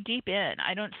go too deep in.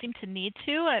 I don't seem to need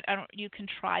to. I don't. You can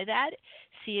try that,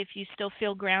 see if you still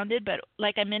feel grounded. But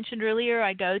like I mentioned earlier,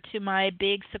 I go to my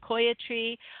big sequoia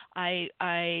tree.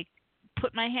 I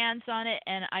put my hands on it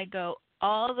and I go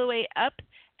all the way up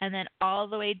and then all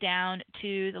the way down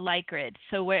to the light grid.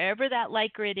 So wherever that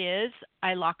light grid is,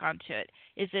 I lock onto it.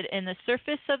 Is it in the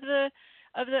surface of the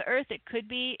earth? It could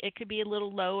be a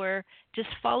little lower. Just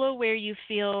follow where you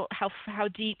feel how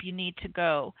deep you need to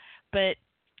go. But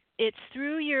it's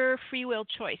through your free will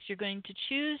choice. You're going to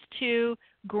choose to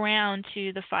ground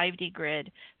to the 5D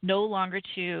grid, no longer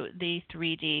to the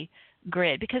 3D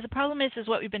grid. Because the problem is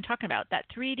what we've been talking about. That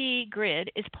 3D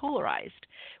grid is polarized.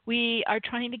 We are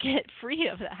trying to get free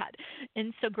of that.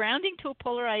 And so grounding to a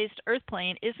polarized earth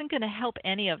plane isn't going to help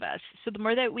any of us. So the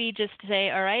more that we just say,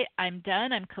 all right, I'm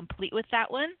done, I'm complete with that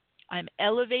one, I'm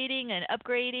elevating and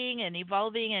upgrading and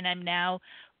evolving, and I'm now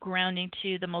grounding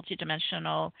to the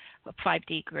multidimensional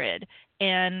 5D grid.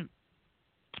 And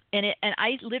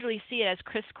I literally see it as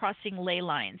crisscrossing ley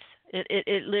lines.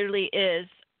 It literally is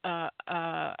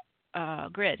a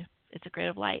grid. It's a grid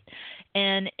of light,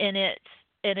 and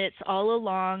it's all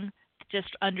along just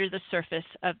under the surface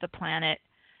of the planet,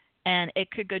 and it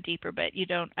could go deeper, but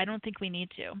I don't think we need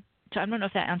to. So I don't know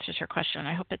if that answers her question.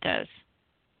 I hope it does.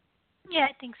 Yeah,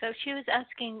 I think so. She was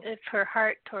asking if her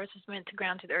heart Taurus was meant to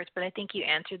ground to the earth, but I think you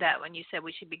answered that when you said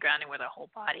we should be grounding with our whole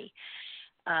body.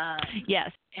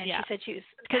 Yes. And yeah. she said she was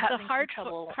because having some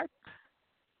trouble.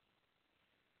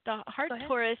 The heart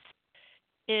Taurus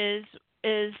is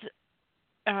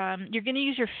you're going to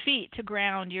use your feet to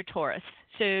ground your Taurus.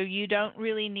 So you don't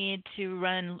really need to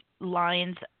run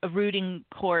lines, rooting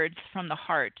cords from the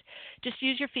heart. Just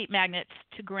use your feet magnets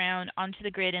to ground onto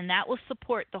the grid, and that will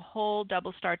support the whole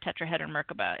double star tetrahedron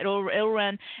Merkaba. It'll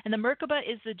run, and the Merkaba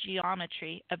is the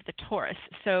geometry of the Taurus.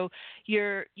 So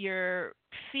your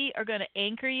feet are going to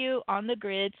anchor you on the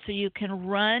grid so you can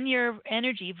run your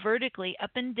energy vertically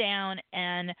up and down,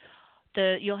 and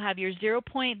you'll have your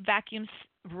 0-point vacuums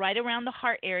right around the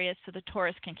heart area so the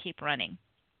Taurus can keep running.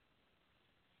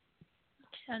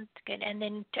 Sounds good. And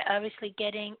then obviously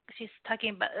she's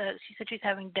talking about, she said she's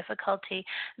having difficulty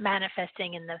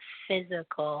manifesting in the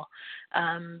physical. We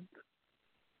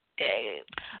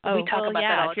talk about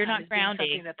that all the if you're time, not grounding,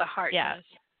 something that the heart does.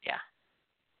 Yeah.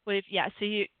 Well, so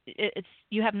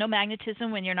you have no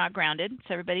magnetism when you're not grounded.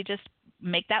 So everybody just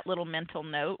make that little mental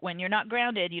note. When you're not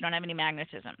grounded, you don't have any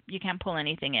magnetism. You can't pull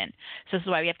anything in. So this is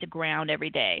why we have to ground every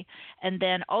day. And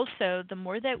then also, the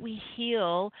more that we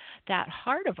heal that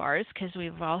heart of ours, because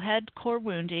we've all had core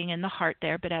wounding in the heart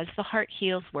there, but as the heart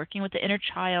heals, working with the inner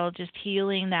child, just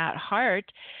healing that heart,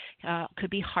 could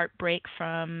be heartbreak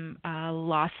from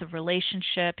loss of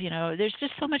relationship. There's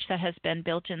just so much that has been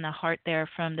built in the heart there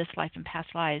from this life and past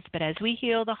lives. But as we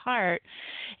heal the heart,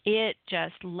 it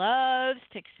just loves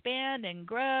to expand and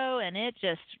grow, and it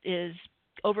just is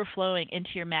overflowing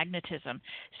into your magnetism.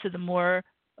 So the more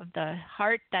of the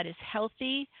heart that is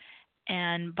healthy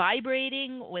and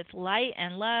vibrating with light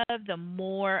and love, the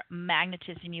more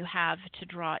magnetism you have to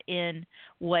draw in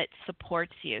what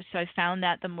supports you. So I found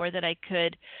that the more that I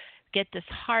could get this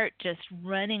heart just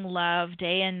running love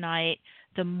day and night,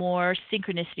 the more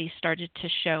synchronicity started to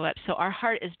show up. So our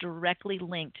heart is directly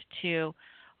linked to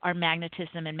our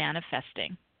magnetism and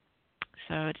manifesting.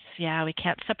 So we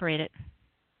can't separate it.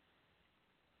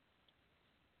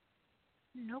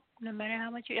 Nope, no matter how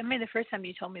much the first time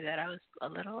you told me that, I was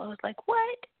like,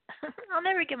 what? I'll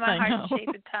never get my heart in shape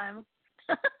in time.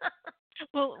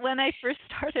 Well, when I first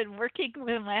started working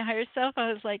with my higher self,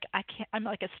 I was like, I'm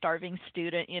like a starving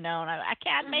student, and I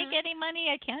can't make any money.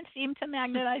 I can't seem to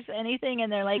magnetize anything.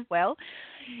 And they're like, well,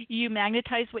 you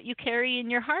magnetize what you carry in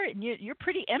your heart, and you're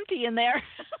pretty empty in there.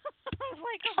 I was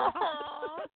like,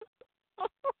 oh,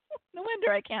 no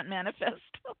wonder I can't manifest.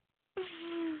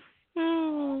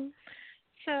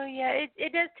 So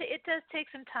it does take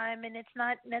some time, and it's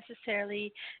not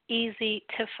necessarily easy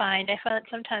to find. I find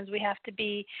that sometimes we have to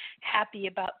be happy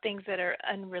about things that are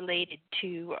unrelated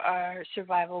to our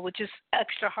survival, which is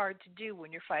extra hard to do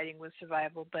when you're fighting with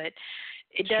survival. But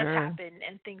it does happen,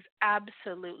 and things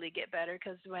absolutely get better.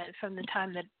 Because from the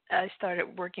time that I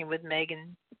started working with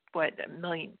Megan,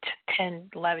 10,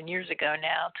 11 years ago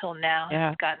now, till now,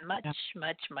 it's gotten much,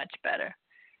 much, much better.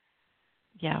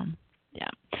 Yeah. Yeah.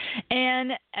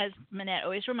 And as Manette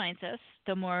always reminds us,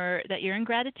 the more that you're in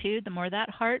gratitude, the more that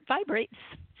heart vibrates.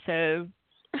 So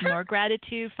more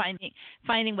gratitude,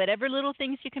 finding whatever little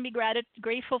things you can be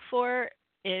grateful for,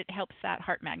 it helps that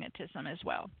heart magnetism as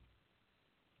well.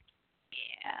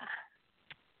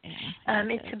 Yeah.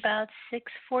 It's about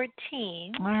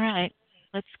 6:14. All right.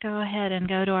 let's go ahead and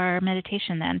go to our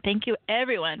meditation then. Thank you,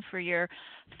 everyone, for your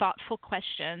thoughtful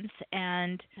questions,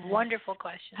 and wonderful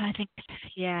question. I think,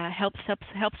 helps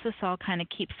us all kind of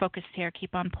keep focused here,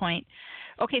 keep on point.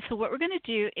 Okay, so what we're going to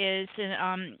do is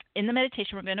in the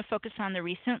meditation, we're going to focus on the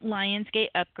recent Lionsgate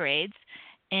upgrades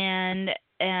and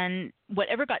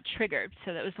whatever got triggered.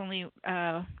 So that was only,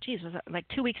 was it like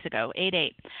 2 weeks ago,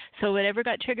 8/8. So whatever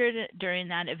got triggered during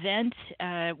that event,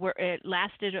 it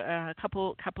lasted a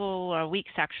couple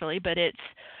weeks actually, but it's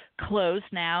closed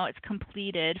now. It's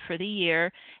completed for the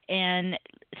year. And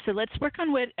so let's work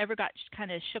on whatever got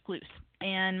kind of shook loose.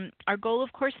 And our goal,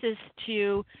 of course, is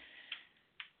to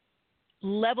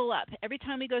level up. Every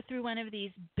time we go through one of these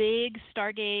big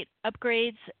Stargate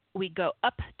upgrades, we go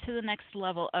up to the next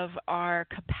level of our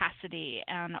capacity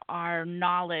and our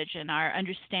knowledge and our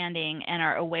understanding and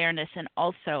our awareness, and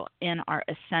also in our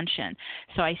ascension.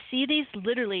 So I see these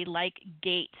literally like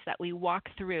gates that we walk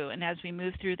through, and as we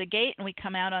move through the gate and we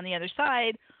come out on the other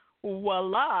side,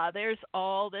 voila, there's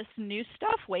all this new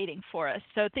stuff waiting for us.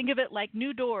 So think of it like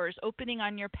new doors opening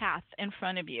on your path in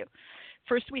front of you.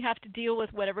 First, we have to deal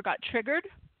with whatever got triggered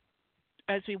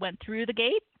as we went through the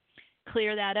gate,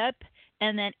 clear that up,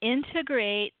 and then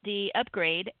integrate the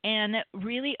upgrade and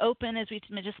really open, as we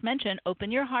just mentioned,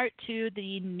 open your heart to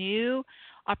the new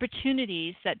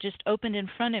opportunities that just opened in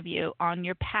front of you on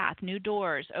your path, new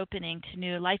doors opening to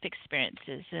new life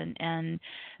experiences and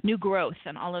new growth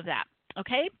and all of that.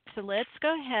 Okay, so let's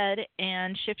go ahead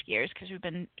and shift gears because we've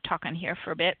been talking here for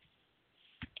a bit.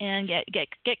 And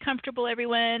get comfortable,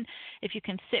 everyone. If you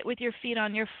can sit with your feet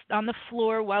on the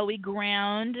floor while we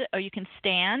ground, or you can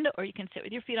stand, or you can sit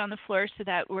with your feet on the floor so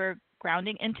that we're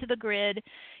grounding into the grid,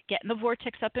 getting the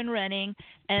vortex up and running,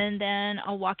 and then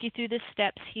I'll walk you through the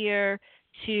steps here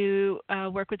to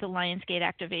work with the Lionsgate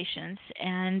activations.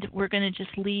 And we're going to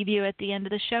just leave you at the end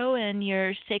of the show in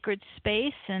your sacred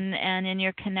space and in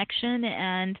your connection,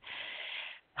 and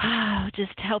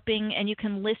just helping, and you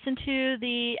can listen to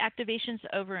the activations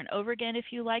over and over again if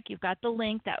you like. You've got the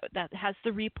link that has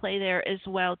the replay there as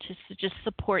well to just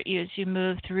support you as you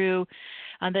move through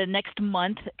the next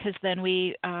month, because then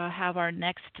we have our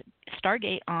next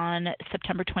Stargate on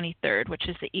September 23rd, which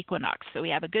is the equinox. So we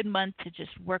have a good month to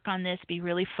just work on this, be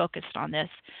really focused on this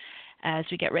as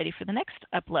we get ready for the next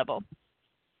up level.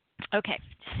 Okay,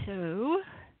 so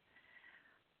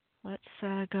let's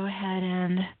go ahead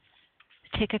and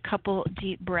take a couple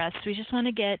deep breaths. We just want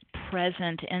to get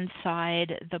present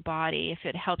inside the body. If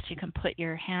it helps, you can put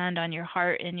your hand on your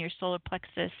heart and your solar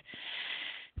plexus.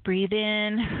 Breathe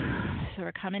in. So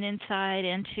we're coming inside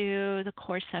into the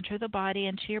core center of the body,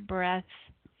 into your breath.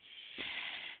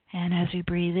 And as we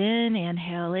breathe in,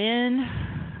 inhale in,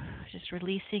 just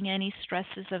releasing any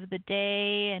stresses of the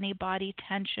day, any body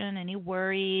tension, any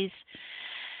worries.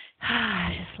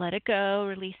 Just let it go,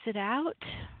 release it out.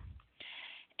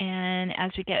 And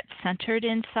as we get centered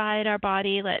inside our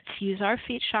body, let's use our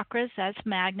feet chakras as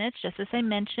magnets, just as I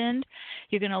mentioned.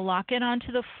 You're going to lock it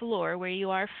onto the floor where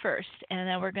you are first, and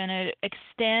then we're going to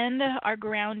extend our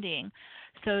grounding.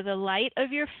 So the light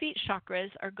of your feet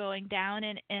chakras are going down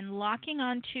and locking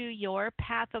onto your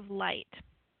path of light.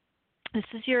 This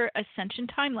is your ascension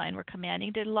timeline. We're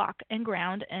commanding to lock and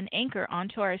ground and anchor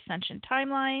onto our ascension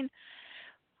timeline,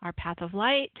 our path of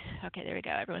light. Okay, there we go.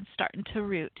 Everyone's starting to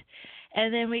root.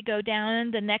 And then we go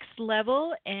down the next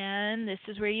level, and this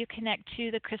is where you connect to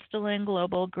the crystalline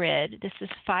global grid. This is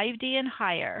 5D and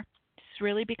higher. It's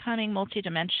really becoming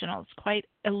multidimensional. It's quite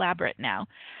elaborate now.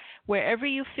 Wherever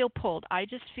you feel pulled, I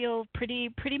just feel pretty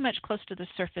much close to the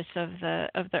surface of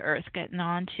the earth, getting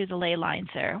onto the ley lines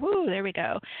there. Woo, there we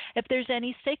go. If there's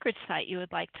any sacred site you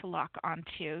would like to lock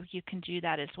onto, you can do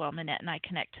that as well. Manette and I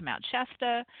connect to Mount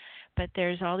Shasta, but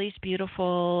there's all these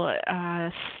beautiful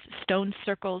stone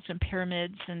circles and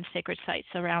pyramids and sacred sites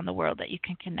around the world that you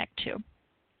can connect to.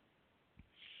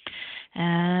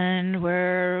 And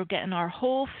we're getting our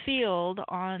whole field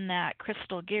on that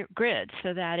crystal grid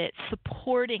so that it's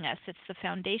supporting us. It's the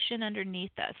foundation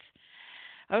underneath us.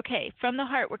 Okay, from the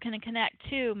heart, we're going to connect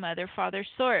to Mother, Father,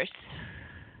 Source.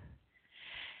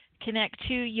 Connect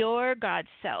to your God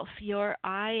self, your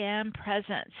I am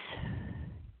presence.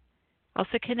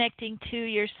 Also connecting to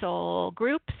your soul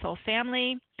group, soul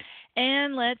family.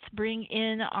 And let's bring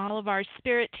in all of our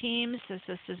spirit teams. This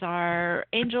is our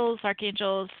angels,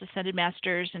 archangels, ascended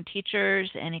masters, and teachers,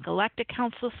 and a galactic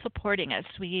council supporting us.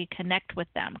 We connect with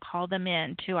them, call them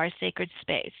in to our sacred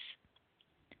space.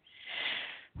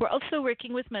 We're also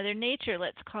working with Mother Nature.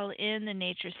 Let's call in the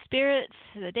nature spirits,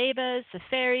 the devas, the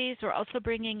fairies. We're also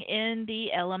bringing in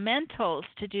the elementals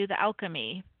to do the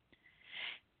alchemy.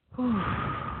 Whew.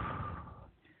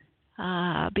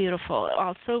 Beautiful.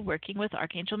 Also working with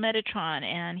Archangel Metatron,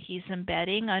 and he's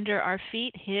embedding under our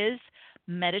feet his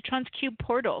Metatron's Cube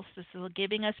portals. This is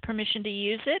giving us permission to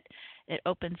use it. It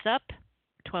opens up.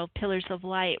 12 pillars of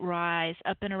light rise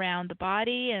up and around the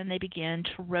body, and they begin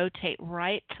to rotate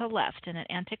right to left in an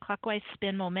anti-clockwise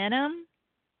spin momentum.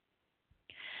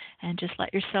 And just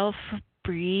let yourself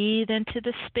breathe into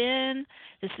the spin.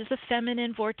 This is a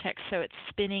feminine vortex, so it's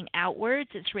spinning outwards.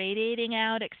 It's radiating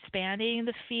out, expanding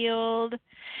the field.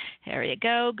 There you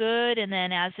go, good. And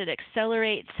then as it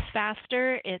accelerates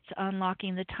faster, it's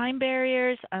unlocking the time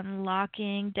barriers,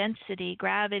 unlocking density,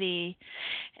 gravity,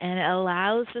 and it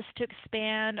allows us to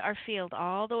expand our field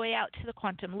all the way out to the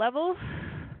quantum level.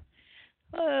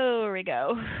 Oh, there we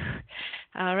go.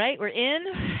 All right, we're in,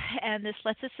 and this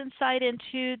lets us insight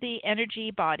into the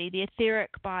energy body, the etheric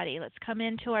body. Let's come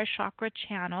into our chakra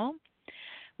channel.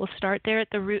 We'll start there at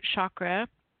the root chakra,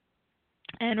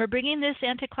 and we're bringing this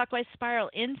anti-clockwise spiral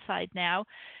inside now.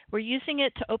 We're using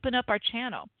it to open up our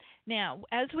channel. Now,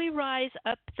 as we rise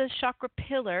up the chakra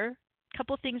pillar, a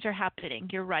couple things are happening.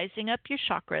 You're rising up your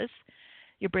chakras.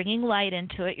 You're bringing light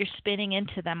into it. You're spinning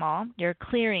into them all. You're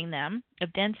clearing them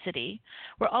of density.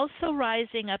 We're also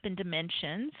rising up in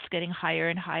dimensions, getting higher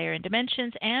and higher in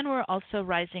dimensions, and we're also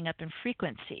rising up in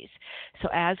frequencies. So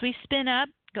as we spin up,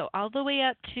 go all the way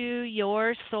up to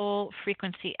your soul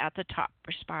frequency at the top.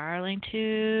 We're spiraling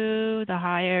to the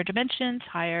higher dimensions,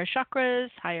 higher chakras,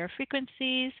 higher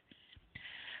frequencies,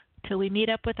 till we meet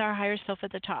up with our higher self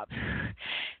at the top.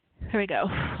 Here we go,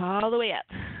 all the way up.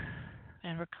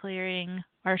 And we're clearing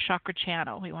our chakra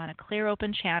channel. We want a clear,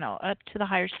 open channel up to the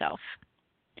higher self.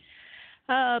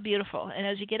 Oh, beautiful. And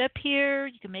as you get up here,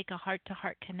 you can make a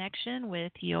heart-to-heart connection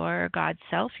with your God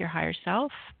self, your higher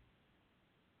self.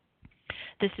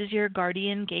 This is your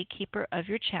guardian gatekeeper of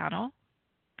your channel.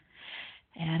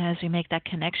 And as we make that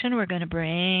connection, we're going to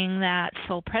bring that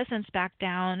soul presence back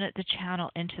down the channel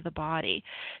into the body.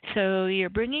 So you're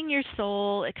bringing your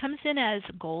soul, it comes in as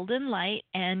golden light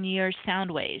and your sound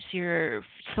waves, your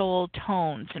soul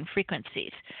tones and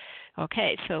frequencies.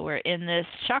 Okay, so we're in this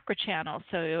chakra channel.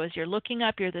 So as you're looking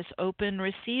up, you're this open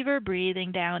receiver,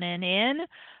 breathing down and in,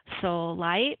 soul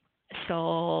light,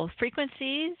 soul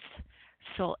frequencies,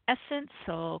 soul essence,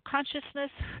 soul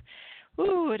consciousness.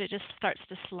 Ooh, and it just starts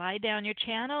to slide down your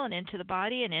channel and into the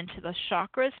body and into the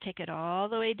chakras. Take it all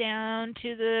the way down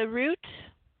to the root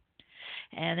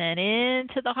and then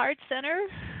into the heart center.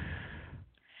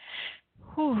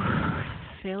 Whew.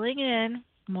 Filling in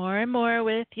more and more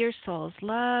with your soul's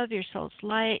love, your soul's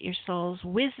light, your soul's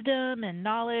wisdom and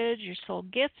knowledge, your soul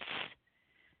gifts,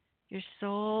 your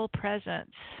soul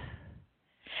presence.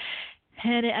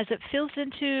 And as it fills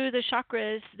into the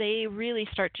chakras, they really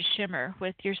start to shimmer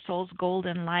with your soul's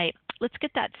golden light. Let's get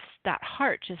that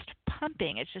heart just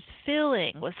pumping. It's just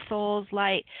filling with soul's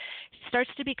light. It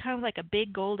starts to become like a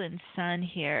big golden sun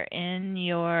here in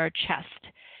your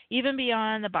chest, even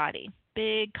beyond the body.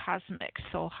 Big cosmic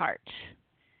soul heart.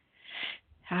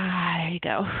 There you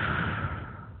go.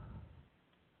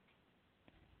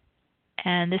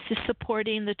 And this is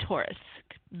supporting the torus.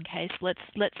 Okay, so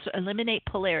let's eliminate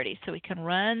polarity so we can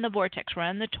run the vortex,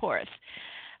 run the torus.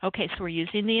 Okay, so we're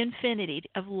using the infinity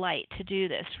of light to do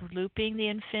this. We're looping the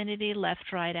infinity left,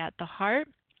 right at the heart,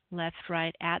 left,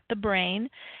 right at the brain,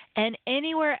 and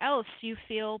anywhere else you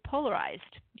feel polarized.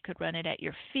 You could run it at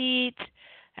your feet,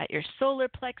 at your solar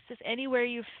plexus, anywhere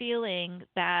you're feeling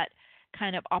that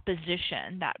kind of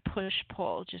opposition, that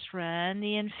push-pull. Just run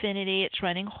the infinity. It's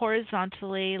running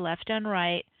horizontally, left and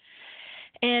right.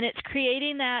 And it's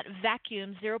creating that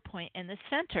vacuum 0 point in the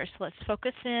center. So let's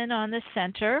focus in on the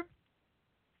center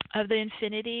of the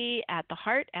infinity at the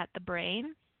heart, at the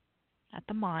brain, at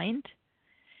the mind.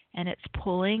 And it's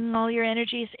pulling all your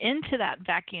energies into that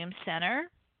vacuum center,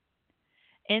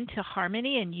 into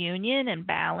harmony and union and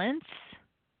balance.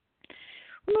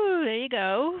 Woo, there you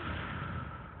go.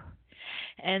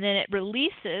 And then it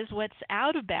releases what's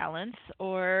out of balance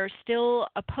or still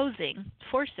opposing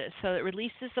forces. So it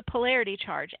releases the polarity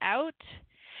charge out,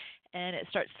 and it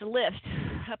starts to lift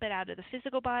up and out of the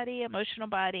physical body, emotional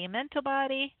body, and mental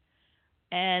body.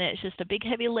 And it's just a big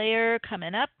heavy layer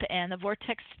coming up, and the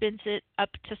vortex spins it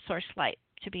up to source light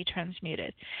to be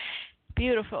transmuted.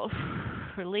 Beautiful.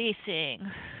 Releasing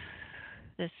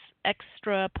this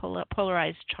extra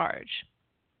polarized charge.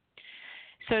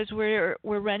 So as we're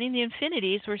running the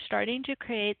infinities, we're starting to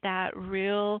create that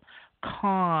real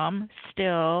calm,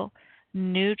 still,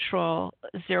 neutral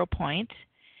 0 point.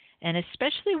 And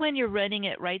especially when you're running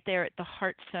it right there at the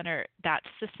heart center, that's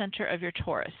the center of your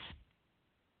torus.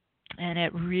 And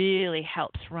it really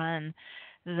helps run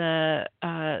the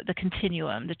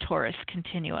continuum, the torus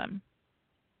continuum.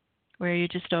 where you're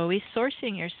just always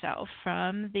sourcing yourself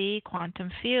from the quantum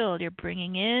field. You're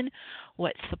bringing in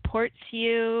what supports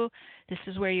you. This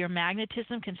is where your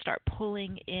magnetism can start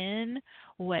pulling in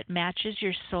what matches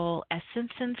your soul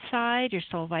essence inside, your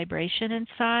soul vibration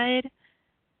inside.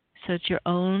 So it's your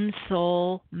own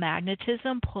soul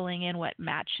magnetism pulling in what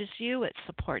matches you, what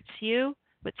supports you,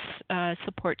 what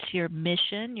supports your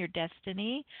mission, your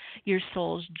destiny, your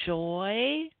soul's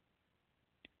joy.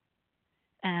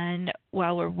 And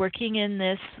while we're working in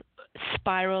this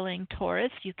spiraling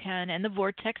torus, you can, and the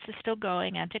vortex is still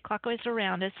going anti-clockwise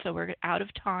around us, so we're out of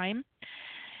time.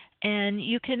 And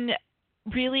you can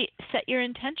really set your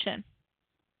intention.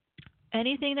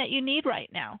 Anything that you need right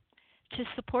now to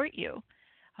support you.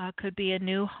 Could be a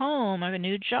new home, or a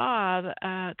new job,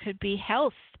 could be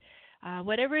health,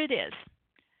 whatever it is.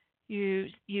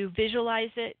 You visualize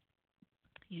it,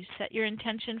 you set your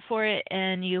intention for it,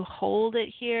 and you hold it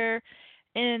here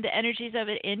in the energies of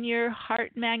it in your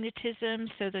heart magnetism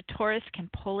so the torus can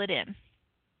pull it in.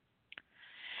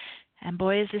 And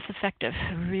boy, is this effective.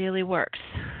 It really works.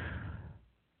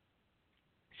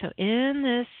 So in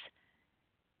this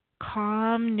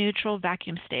calm, neutral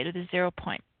vacuum state of the 0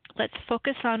 point, let's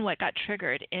focus on what got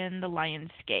triggered in the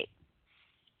Lion's Gate.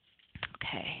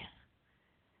 Okay.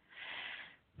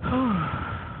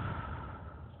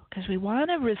 Because we want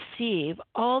to receive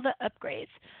all the upgrades,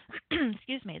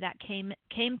 excuse me, that came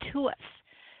to us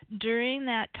during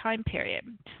that time period.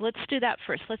 So let's do that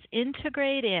first. Let's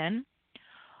integrate in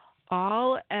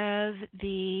all of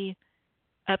the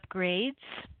upgrades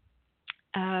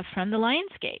from the Lion's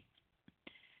Gate.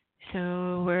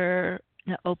 So we're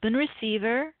an open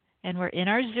receiver, and we're in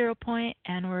our 0 point,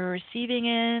 and we're receiving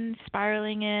in,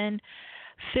 spiraling in,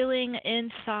 filling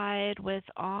inside with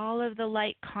all of the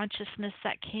light consciousness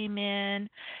that came in.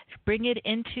 Bring it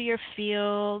into your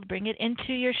field, bring it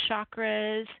into your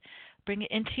chakras, bring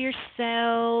it into your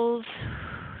cells.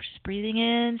 Just breathing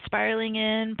in, spiraling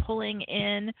in, pulling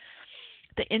in,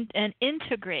 and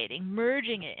integrating,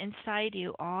 merging it inside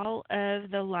you, all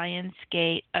of the Lion's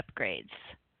Gate upgrades.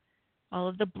 All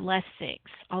of the blessings,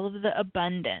 all of the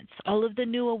abundance, all of the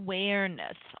new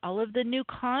awareness, all of the new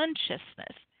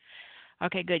consciousness.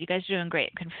 Okay, good. You guys are doing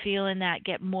great. You can feel in that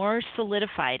get more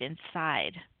solidified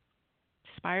inside,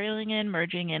 spiraling in,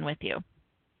 merging in with you.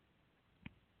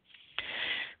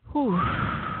 Whew.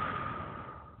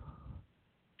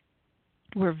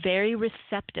 We're very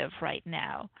receptive right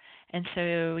now. And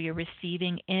so you're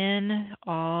receiving in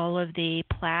all of the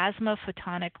plasma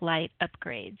photonic light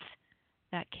upgrades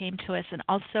that came to us, and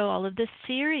also all of the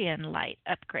Syrian light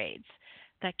upgrades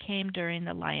that came during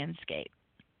the Lion's Gate.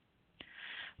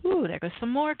 Ooh, there goes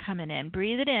some more coming in.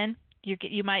 Breathe it in.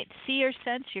 You might see or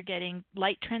sense you're getting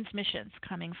light transmissions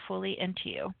coming fully into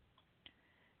you.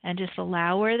 And just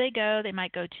allow where they go. They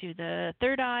might go to the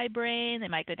third eye brain. They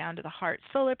might go down to the heart,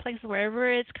 solar plexus, wherever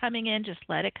it's coming in. Just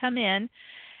let it come in.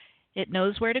 It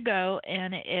knows where to go,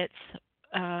 and it's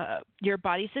your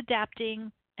body's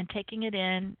adapting and taking it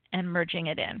in and merging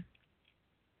it in.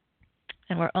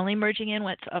 And we're only merging in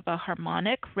what's of a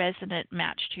harmonic, resonant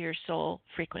match to your soul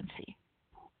frequency.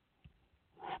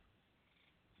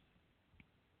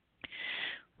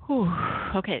 Whew.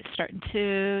 Okay, it's starting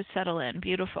to settle in.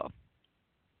 Beautiful.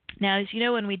 Now, as you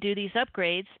know, when we do these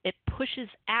upgrades, it pushes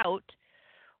out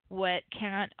what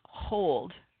can't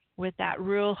hold with that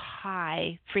real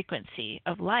high frequency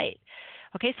of light.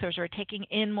 Okay, so as we're taking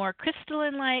in more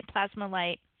crystalline light, plasma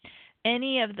light,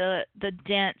 any of the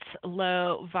dense,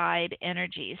 low vibe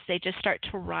energies, they just start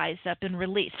to rise up and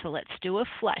release. So let's do a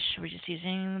flush. We're just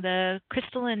using the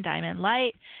crystalline diamond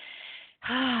light,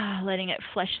 letting it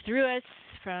flush through us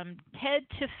from head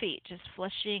to feet, just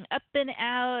flushing up and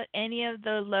out any of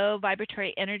the low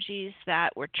vibratory energies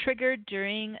that were triggered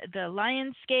during the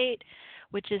Lion's Gate,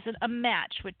 which is a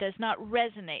match, which does not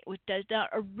resonate, which does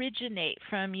not originate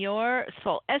from your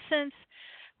soul essence.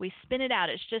 We spin it out.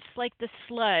 It's just like the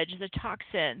sludge, the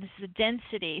toxin. This is the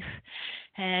density.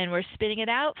 And we're spinning it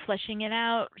out, flushing it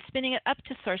out, spinning it up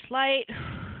to source light.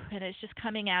 And it's just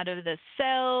coming out of the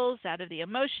cells, out of the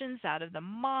emotions, out of the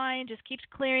mind. Just keeps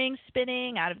clearing,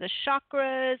 spinning, out of the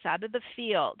chakras, out of the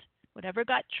field. Whatever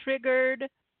got triggered,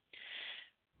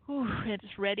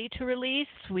 it's ready to release.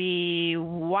 We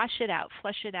wash it out,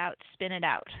 flush it out, spin it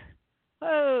out.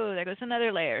 Oh, there goes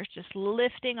another layer. Just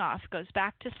lifting off. Goes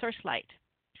back to source light.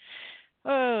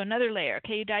 Oh, another layer.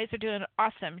 Okay, you guys are doing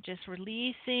awesome. Just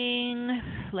releasing,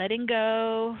 letting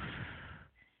go,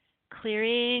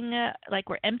 clearing, like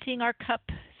we're emptying our cup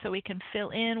so we can fill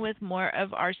in with more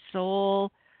of our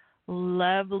soul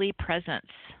lovely presence.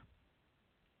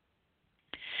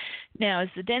 Now, as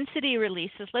the density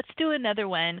releases, let's do another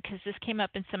one because this came up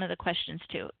in some of the questions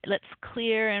too. Let's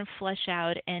clear and flush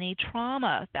out any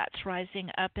trauma that's rising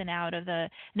up and out of and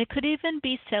it could even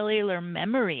be cellular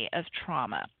memory of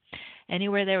trauma.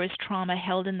 Anywhere there was trauma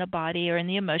held in the body or in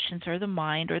the emotions or the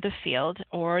mind or the field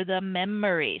or the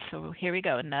memory. So here we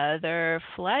go, another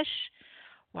flush,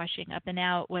 washing up and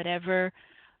out whatever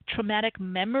traumatic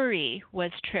memory was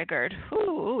triggered.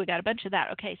 Ooh, we got a bunch of that.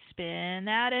 Okay, spin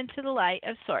that into the light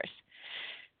of source.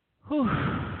 Whew,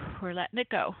 we're letting it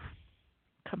go.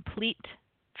 Complete,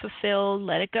 fulfilled,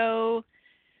 let it go.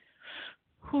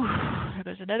 Whew, there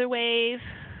goes another wave.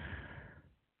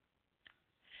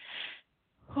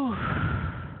 Whew.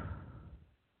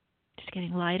 Just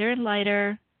getting lighter and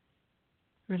lighter,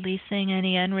 releasing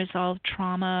any unresolved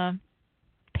trauma,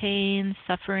 pain,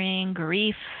 suffering,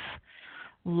 grief,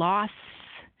 loss.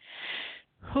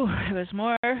 Whew, there goes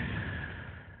more.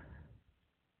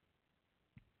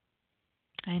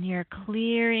 And you're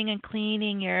clearing and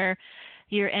cleaning your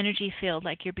energy field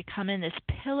like you're becoming this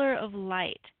pillar of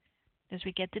light as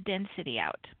we get the density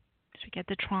out, as we get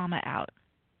the trauma out.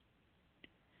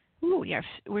 Ooh, yeah,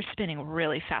 we're spinning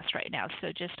really fast right now.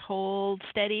 So just hold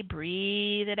steady,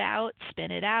 breathe it out, spin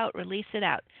it out, release it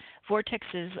out. Vortex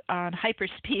is on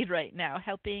hyperspeed right now,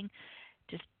 helping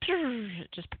just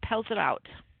propels it out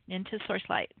into source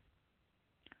light.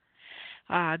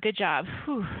 Good job.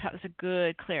 Whew, that was a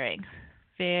good clearing.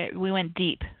 We went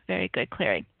deep. Very good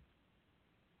clearing.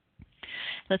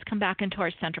 Let's come back into our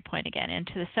center point again,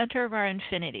 into the center of our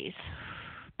infinities.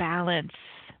 Balance,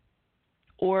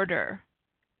 order.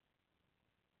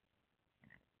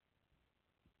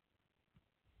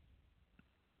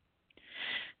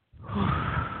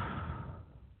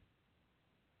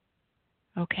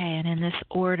 Okay, and in this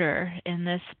order, in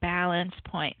this balance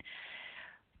point,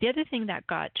 the other thing that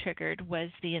got triggered was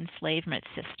the enslavement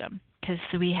system, because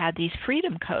we had these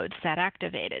freedom codes that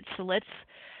activated. So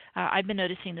I've been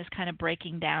noticing this kind of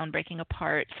breaking down, breaking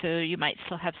apart, so you might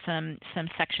still have some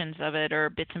sections of it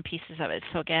or bits and pieces of it.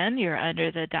 So again, you're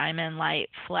under the diamond light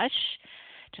flush,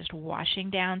 just washing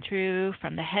down through,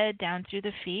 from the head down through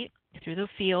the feet, through the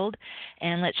field,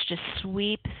 and let's just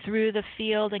sweep through the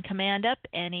field and command up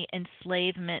any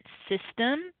enslavement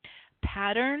system,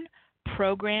 pattern,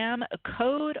 program, a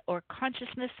code, or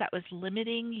consciousness that was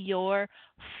limiting your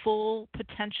full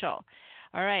potential.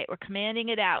 All right, we're commanding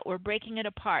it out. We're breaking it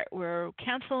apart. We're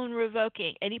canceling and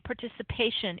revoking any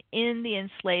participation in the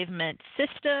enslavement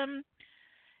system.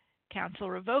 Cancel,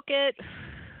 revoke it.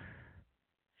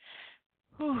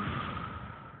 Whew.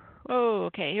 Oh,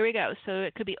 okay, here we go. So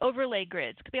it could be overlay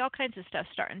grids. It could be all kinds of stuff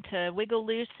starting to wiggle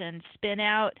loose and spin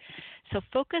out. So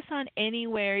focus on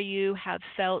anywhere you have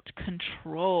felt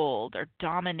controlled or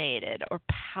dominated or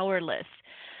powerless,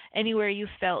 anywhere you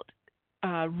felt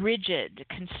rigid,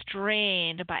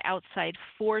 constrained by outside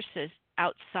forces,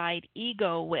 outside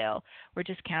ego will. We're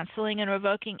just canceling and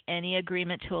revoking any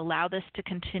agreement to allow this to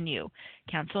continue.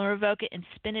 Cancel and revoke it and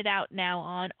spin it out now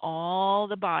on all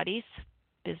the bodies.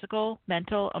 Physical,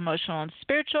 mental, emotional, and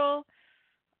spiritual,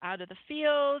 out of the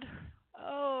field.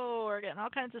 Oh, we're getting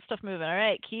all kinds of stuff moving. All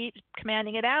right, keep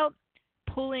commanding it out,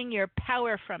 pulling your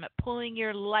power from it, pulling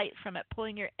your light from it,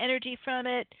 pulling your energy from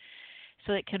it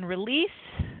so it can release.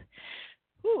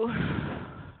 Whew.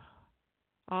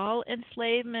 All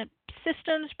enslavement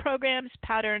systems, programs,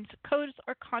 patterns, codes,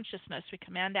 or consciousness we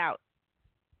command out.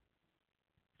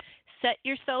 Set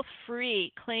yourself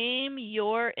free. Claim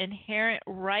your inherent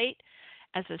right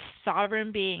as a sovereign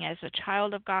being, as a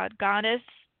child of God, goddess.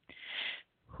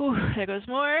 Whew, there goes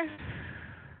more.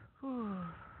 Whew.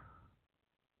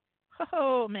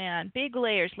 Oh, man, big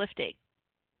layers lifting.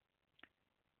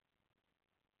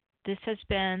 This has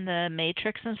been the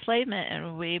matrix enslavement,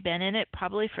 and we've been in it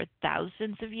probably for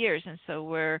thousands of years, and so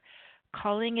we're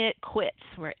calling it quits.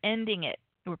 We're ending it.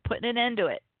 We're putting an end to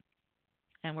it,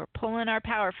 and we're pulling our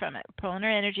power from it. We're pulling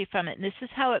our energy from it, and this is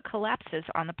how it collapses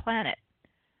on the planet.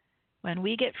 When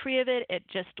we get free of it, it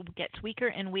just gets weaker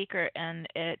and weaker, and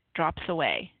it drops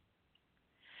away.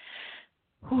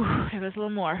 Whew, there goes a little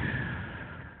more.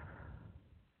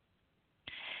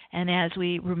 And as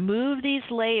we remove these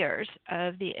layers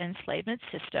of the enslavement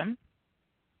system,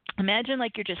 imagine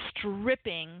like you're just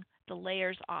stripping the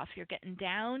layers off. You're getting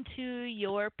down to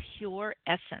your pure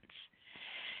essence.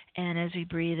 And as we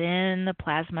breathe in the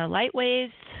plasma light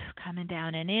waves, coming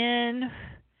down and in,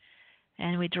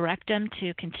 and we direct them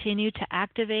to continue to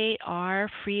activate our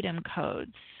freedom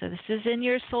codes. So this is in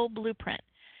your soul blueprint.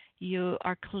 You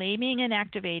are claiming and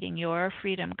activating your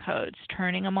freedom codes,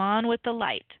 turning them on with the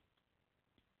light.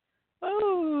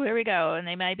 Oh, there we go. And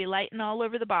they might be lighting all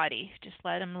over the body. Just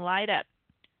let them light up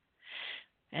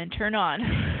and turn on.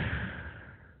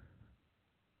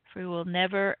 For we will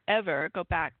never, ever go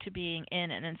back to being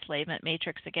in an enslavement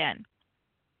matrix again.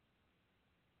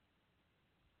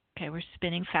 Okay, we're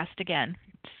spinning fast again.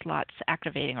 Slots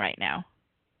activating right now.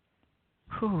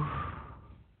 Whew.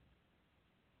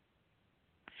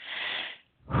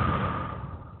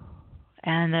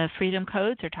 And the freedom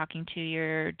codes are talking to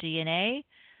your DNA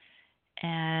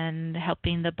and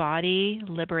helping the body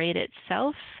liberate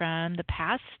itself from the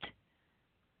past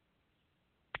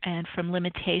and from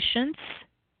limitations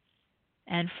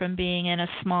and from being in a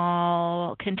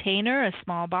small container, a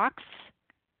small box.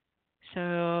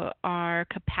 So our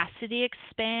capacity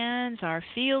expands, our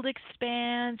field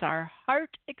expands, our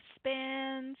heart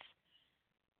expands.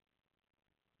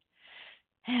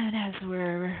 And as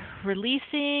we're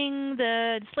releasing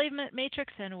the enslavement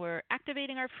matrix and we're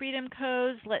activating our freedom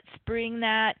codes, let's bring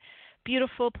that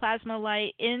beautiful plasma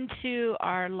light into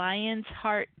our Lion's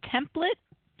Heart template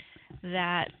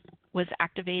that was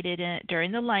activated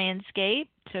during the Lion's Gate.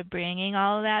 So bringing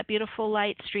all of that beautiful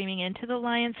light streaming into the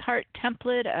Lion's Heart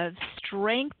template of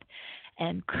strength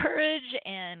and courage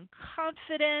and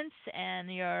confidence,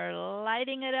 and you're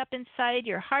lighting it up inside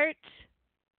your heart.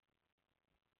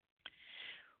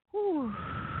 Whew.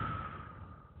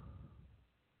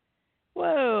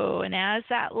 Whoa, and as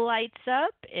that lights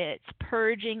up, it's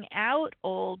purging out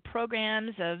old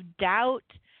programs of doubt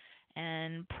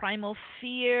and primal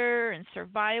fear and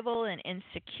survival and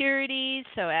insecurities.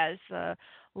 So as the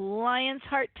Lion's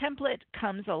Heart template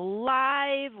comes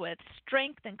alive with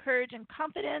strength and courage and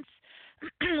confidence,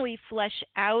 we flesh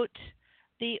out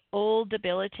the old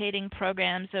debilitating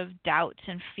programs of doubt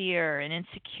and fear and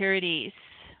insecurities.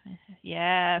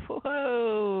 Yeah,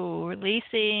 whoa,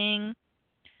 releasing,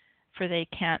 for they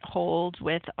can't hold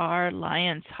with our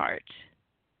Lion's Heart.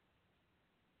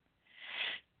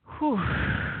 Whew.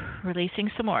 Releasing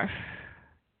some more.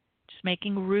 Just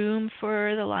making room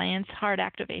for the Lion's Heart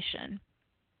activation.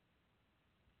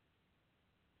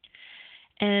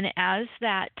 And as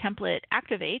that template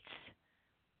activates,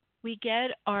 we get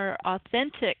our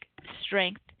authentic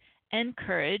strength and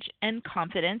courage and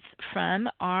confidence from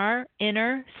our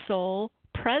inner soul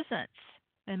presence,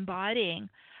 embodying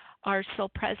our soul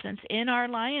presence in our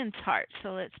Lion's Heart.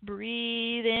 So let's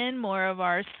breathe in more of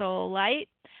our soul light,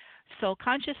 soul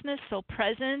consciousness, soul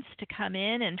presence to come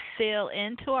in and fill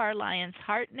into our Lion's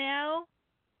Heart now.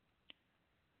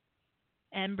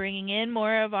 And bringing in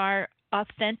more of our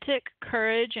authentic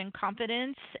courage and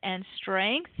confidence and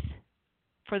strength.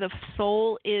 For the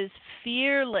soul is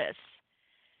fearless.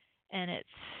 And it's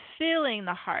filling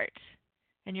the heart.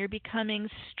 And you're becoming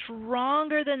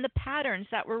stronger than the patterns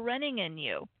that were running in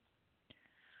you.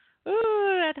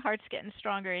 Ooh, that heart's getting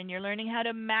stronger, and you're learning how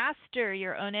to master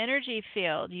your own energy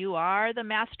field. You are the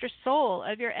master soul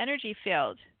of your energy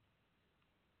field.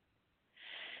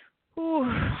 Ooh,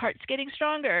 heart's getting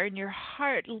stronger, and your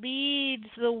heart leads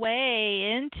the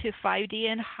way into 5D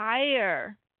and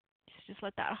higher. Just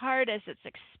let that heart, as it's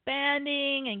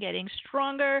expanding and getting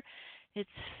stronger, it's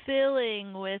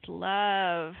filling with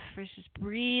love. Just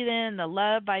breathe in the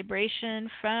love vibration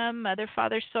from Mother,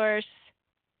 Father, Source.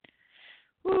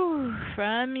 Woo,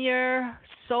 from your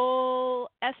soul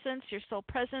essence, your soul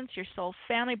presence, your soul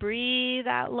family. Breathe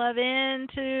that love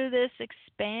into this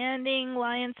expanding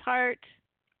Lion's Heart.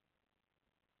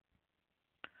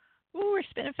 Ooh, we're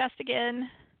spinning fast again.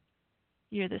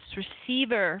 You're this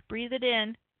receiver. Breathe it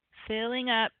in, filling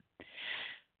up.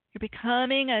 You're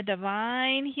becoming a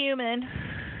divine human.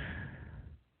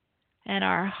 And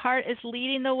our heart is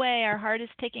leading the way. Our heart is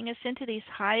taking us into these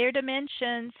higher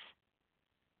dimensions.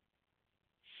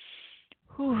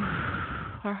 Whew.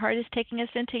 Our heart is taking us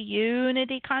into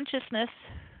unity consciousness.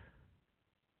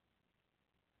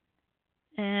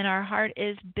 And our heart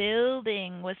is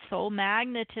building with soul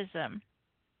magnetism.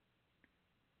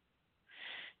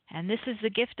 And this is the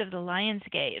gift of the Lion's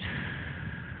Gate.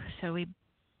 So we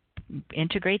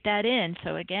integrate that in.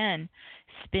 So again,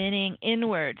 spinning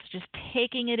inwards, just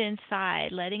taking it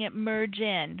inside, letting it merge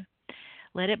in.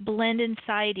 Let it blend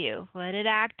inside you. Let it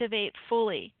activate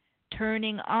fully.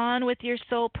 Turning on with your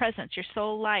soul presence, your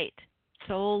soul light,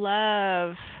 soul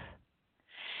love.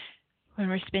 When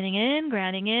we're spinning in,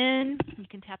 grounding in, you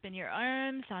can tap in your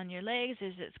arms, on your legs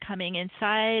as it's coming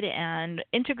inside and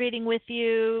integrating with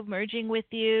you, merging with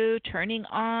you, turning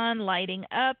on, lighting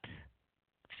up,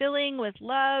 filling with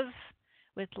love,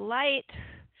 with light,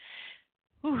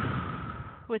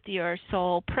 with your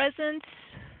soul presence.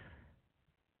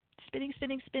 Spinning,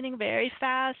 spinning, spinning very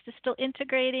fast. It's still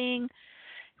integrating.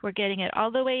 We're getting it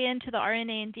all the way into the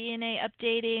RNA and DNA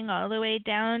updating, all the way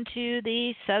down to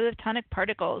the subatomic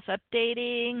particles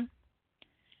updating.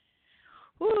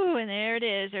 Ooh, and there it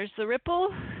is. There's the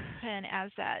ripple. And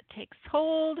as that takes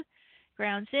hold,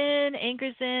 grounds in,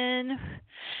 anchors in,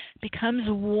 becomes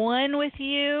one with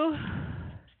you,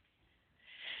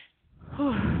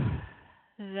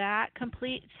 that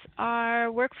completes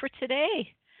our work for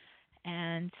today.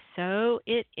 And so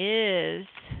it is.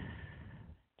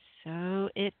 So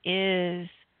it is.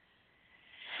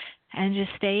 And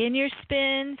just stay in your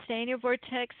spin, stay in your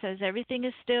vortex as everything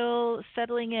is still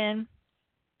settling in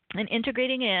and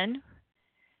integrating in.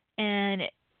 And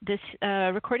this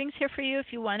recording's here for you if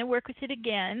you want to work with it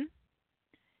again.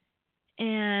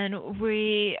 And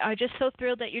we are just so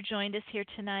thrilled that you joined us here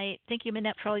tonight. Thank you,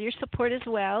 Manette, for all your support as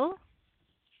well.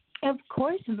 Of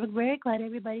course, and we're very glad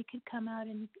everybody could come out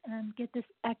and get this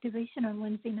activation on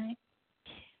Wednesday night.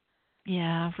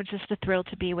 Yeah, we're just a thrill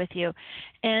to be with you.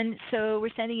 And so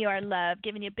we're sending you our love,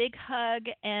 giving you a big hug,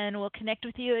 and we'll connect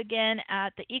with you again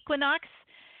at the equinox.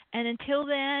 And until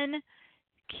then,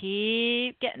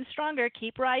 keep getting stronger,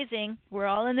 keep rising. We're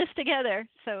all in this together.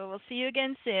 So we'll see you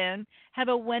again soon. Have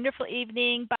a wonderful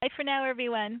evening. Bye for now,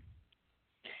 everyone.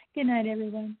 Good night,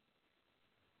 everyone.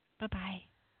 Bye-bye.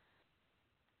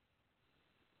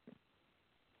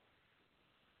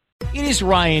 It is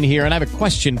Ryan here, and I have a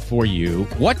question for you.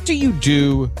 What do you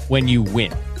do when you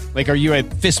win? Like, are you a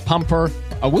fist pumper,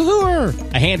 a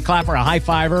woohooer, a hand clapper, a high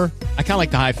fiver? I kind of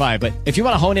like the high five, but if you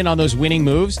want to hone in on those winning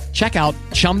moves, check out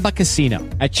Chumba Casino.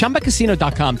 At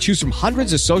ChumbaCasino.com, choose from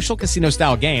hundreds of social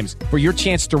casino-style games for your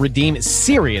chance to redeem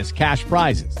serious cash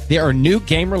prizes. There are new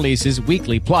game releases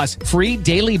weekly, plus free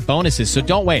daily bonuses. So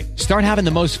don't wait. Start having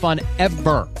the most fun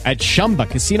ever at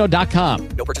ChumbaCasino.com.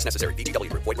 No purchase necessary. VGW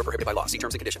Group. Void where prohibited by law. See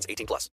terms and conditions. 18+.